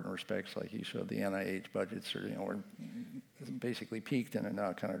some important respects, like you showed the NIH budgets, or we're basically peaked and are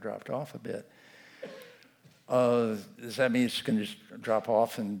now kind of dropped off a bit. Does that mean it's going to just drop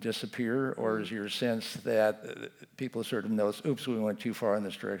off and disappear, or is your sense that people sort of know, oops, we went too far in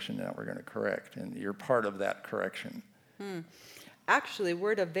this direction, now we're going to correct, and you're part of that correction? Actually,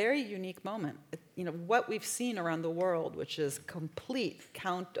 we're at a very unique moment. What we've seen around the world, which is complete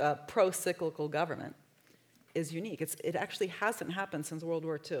pro-cyclical government, is unique. It actually hasn't happened since World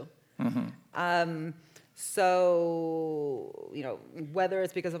War II. So, whether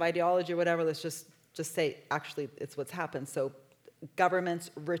it's because of ideology or whatever, let's just say, actually, it's what's happened. So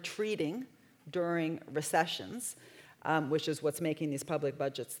governments retreating during recessions, which is what's making these public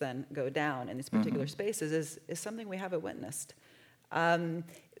budgets then go down in these particular spaces, is something we haven't witnessed.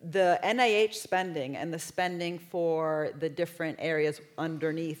 The NIH spending and the spending for the different areas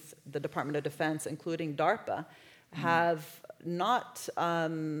underneath the Department of Defense, including DARPA, have not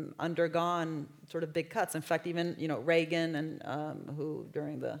undergone sort of big cuts. In fact, even Reagan, and who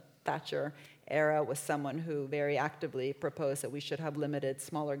during the Thatcher era was someone who very actively proposed that we should have limited,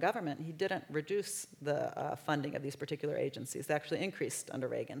 smaller government. He didn't reduce the funding of these particular agencies. They actually increased under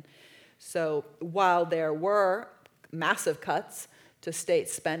Reagan. So while there were massive cuts to state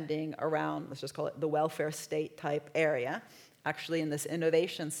spending around, let's just call it the welfare state type area, actually in this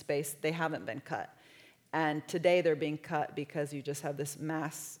innovation space, they haven't been cut. And today they're being cut because you just have this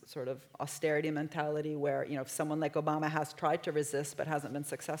mass sort of austerity mentality where, if someone like Obama has tried to resist but hasn't been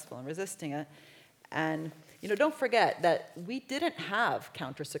successful in resisting it. And, don't forget that we didn't have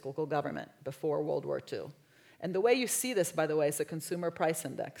counter-cyclical government before World War II. And the way you see this, by the way, is the Consumer Price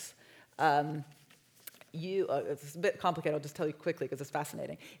Index. It's a bit complicated, I'll just tell you quickly because it's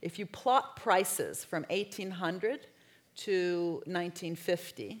fascinating. If you plot prices from 1800 to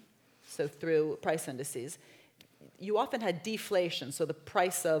 1950, so through price indices, you often had deflation. So the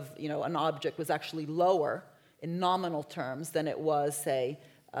price of an object was actually lower in nominal terms than it was, say,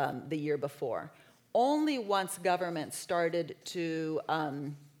 the year before. Only once government started to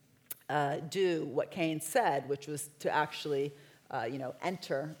do what Keynes said, which was to actually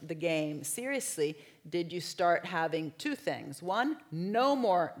enter the game seriously, did you start having two things. One, no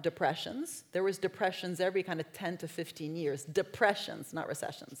more depressions. There was depressions every kind of 10 to 15 years. Depressions, not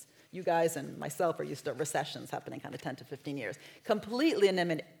recessions. You guys and myself are used to recessions happening kind of 10 to 15 years. Completely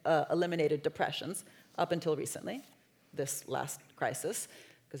eliminated depressions up until recently, this last crisis,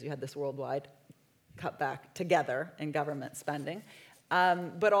 because you had this worldwide cutback together in government spending.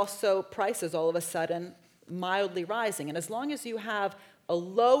 But also prices all of a sudden mildly rising. And as long as you have a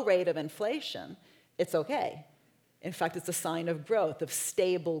low rate of inflation, it's okay. In fact, it's a sign of growth, of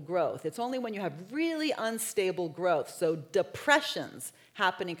stable growth. It's only when you have really unstable growth, so depressions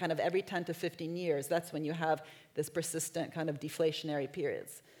happening kind of every 10 to 15 years, that's when you have this persistent kind of deflationary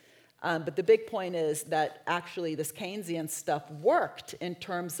periods. But the big point is that actually this Keynesian stuff worked in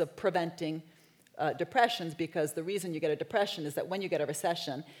terms of preventing depressions, because the reason you get a depression is that when you get a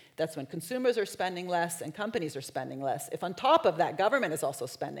recession, that's when consumers are spending less and companies are spending less. If on top of that, government is also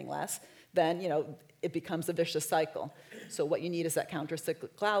spending less, then it becomes a vicious cycle. So what you need is that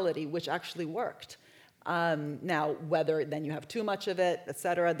countercyclicality, which actually worked. Now, whether then you have too much of it, et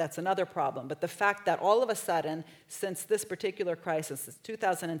cetera, that's another problem. But the fact that all of a sudden, since this particular crisis, since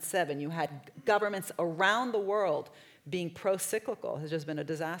 2007, you had governments around the world being pro-cyclical has just been a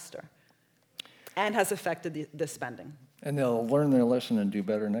disaster and has affected the spending. And they'll learn their lesson and do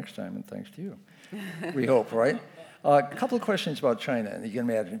better next time, and thanks to you. We hope, right? A couple of questions about China, and you can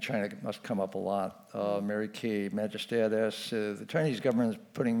imagine China must come up a lot. Mary Kay Majestad asks, the Chinese government is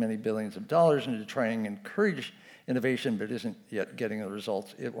putting many billions of dollars into trying to encourage innovation, but isn't yet getting the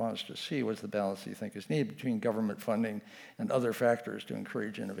results it wants to see. What's the balance you think is needed between government funding and other factors to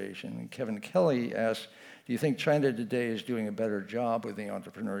encourage innovation? And Kevin Kelly asks, do you think China today is doing a better job with the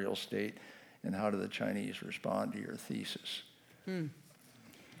entrepreneurial state, and how do the Chinese respond to your thesis?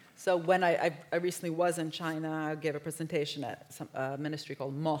 So when I recently was in China, I gave a presentation at a ministry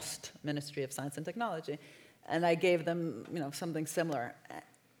called MOST, Ministry of Science and Technology, and I gave them something similar,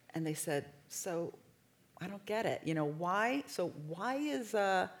 and they said, so I don't get it, why is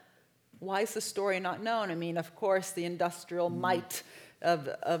the story not known? I mean, of course, the industrial might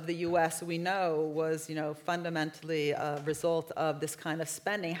of the U.S. we know was fundamentally a result of this kind of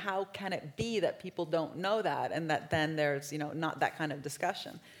spending. How can it be that people don't know that, and that then there's not that kind of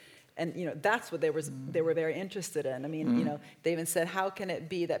discussion? And that's what they were very interested in. I mean, they even said, how can it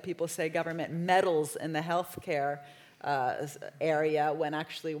be that people say government meddles in the healthcare area when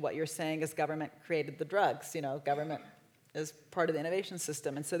actually what you're saying is government created the drugs? Government is part of the innovation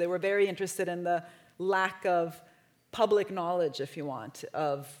system. And so they were very interested in the lack of public knowledge, if you want,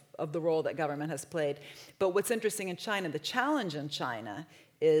 of the role that government has played. But what's interesting in China, the challenge in China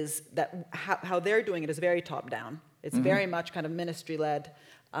is that how they're doing it is very top-down. It's very much kind of ministry-led.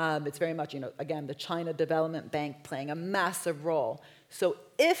 It's very much, again, the China Development Bank playing a massive role. So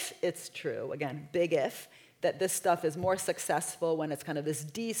if it's true, again, big if, that this stuff is more successful when it's kind of this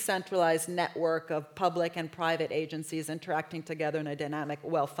decentralized network of public and private agencies interacting together in a dynamic,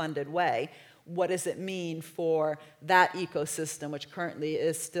 well-funded way, what does it mean for that ecosystem, which currently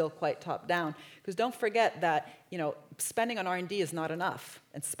is still quite top-down? Because don't forget that, spending on R&D is not enough.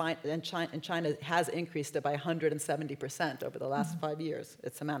 And China has increased it by 170% over the last 5 years,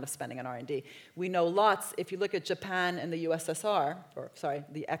 its amount of spending on R&D. We know lots, if you look at Japan and the USSR,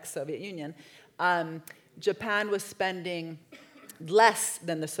 the ex-Soviet Union, Japan was spending less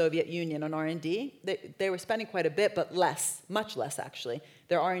than the Soviet Union on R&D. They were spending quite a bit, but less, much less actually.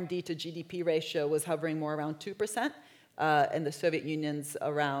 Their R&D to GDP ratio was hovering more around 2%, and the Soviet Union's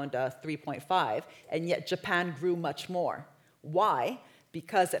around 3.5, and yet Japan grew much more. Why?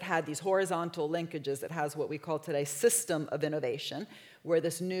 Because it had these horizontal linkages. It has what we call today system of innovation, where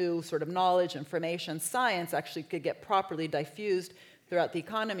this new sort of knowledge, information, science actually could get properly diffused throughout the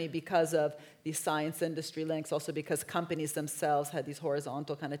economy because of these science industry links, also because companies themselves had these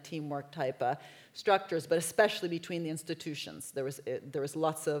horizontal kind of teamwork type structures, but especially between the institutions. There was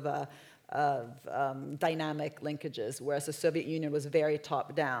lots of dynamic linkages, whereas the Soviet Union was very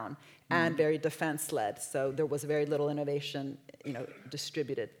top-down and very defense-led. So there was very little innovation,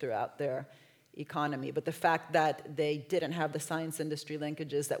 distributed throughout their economy. But the fact that they didn't have the science industry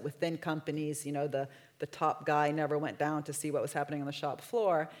linkages, that within companies, the top guy never went down to see what was happening on the shop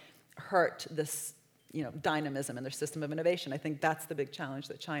floor, hurt this, dynamism in their system of innovation. I think that's the big challenge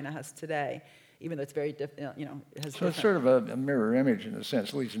that China has today, even though it's very different, it has. So it's sort of a mirror image in a sense,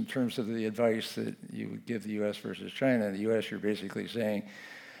 at least in terms of the advice that you would give the U.S. versus China. In the U.S., you're basically saying,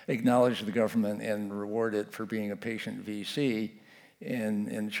 acknowledge the government and reward it for being a patient VC.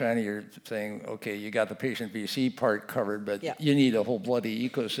 In China, you're saying, okay, you got the patient VC part covered, but you need a whole bloody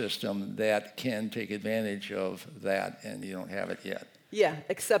ecosystem that can take advantage of that, and you don't have it yet. Yeah,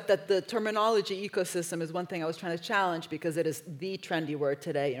 except that the terminology ecosystem is one thing I was trying to challenge because it is the trendy word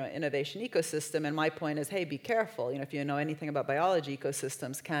today, innovation ecosystem. And my point is, hey, be careful. If you know anything about biology,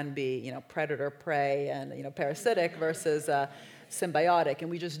 ecosystems can be, predator, prey, and, parasitic versus symbiotic. And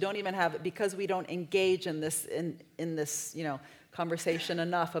we just don't even have, because we don't engage in this, in this, conversation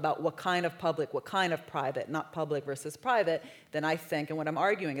enough about what kind of public, what kind of private, not public versus private, then I think, and what I'm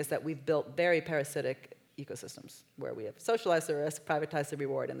arguing is that we've built very parasitic ecosystems where we have socialized the risk, privatized the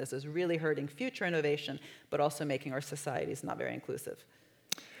reward, and this is really hurting future innovation, but also making our societies not very inclusive.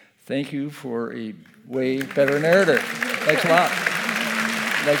 Thank you for a way better narrative. Thanks a lot.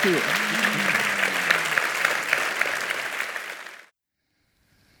 Thank you.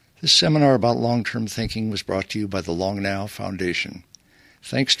 This seminar about long-term thinking was brought to you by the Long Now Foundation.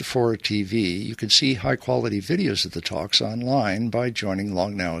 Thanks to Fora TV, you can see high-quality videos of the talks online by joining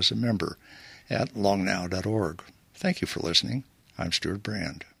Long Now as a member at longnow.org. Thank you for listening. I'm Stuart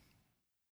Brand.